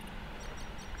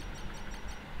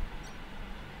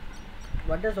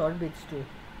 What does orbits do?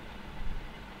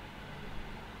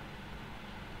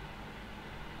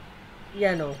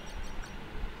 Yeah, no.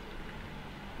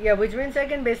 Yeah, which means I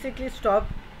can basically stop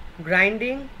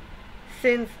grinding,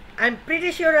 since I'm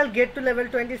pretty sure I'll get to level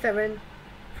 27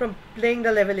 from playing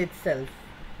the level itself.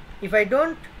 If I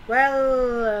don't,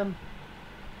 well,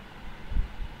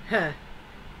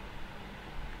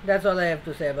 that's all I have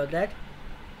to say about that.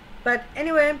 But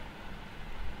anyway,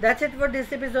 that's it for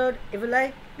this episode. If you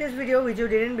like this video, which you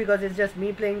didn't because it's just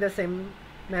me playing the same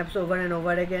maps over and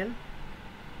over again,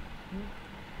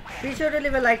 be sure to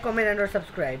leave a like, comment and or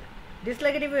subscribe.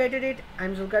 Dislike it if you hated it.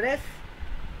 I'm Zulk,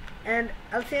 and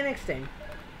I'll see you next time.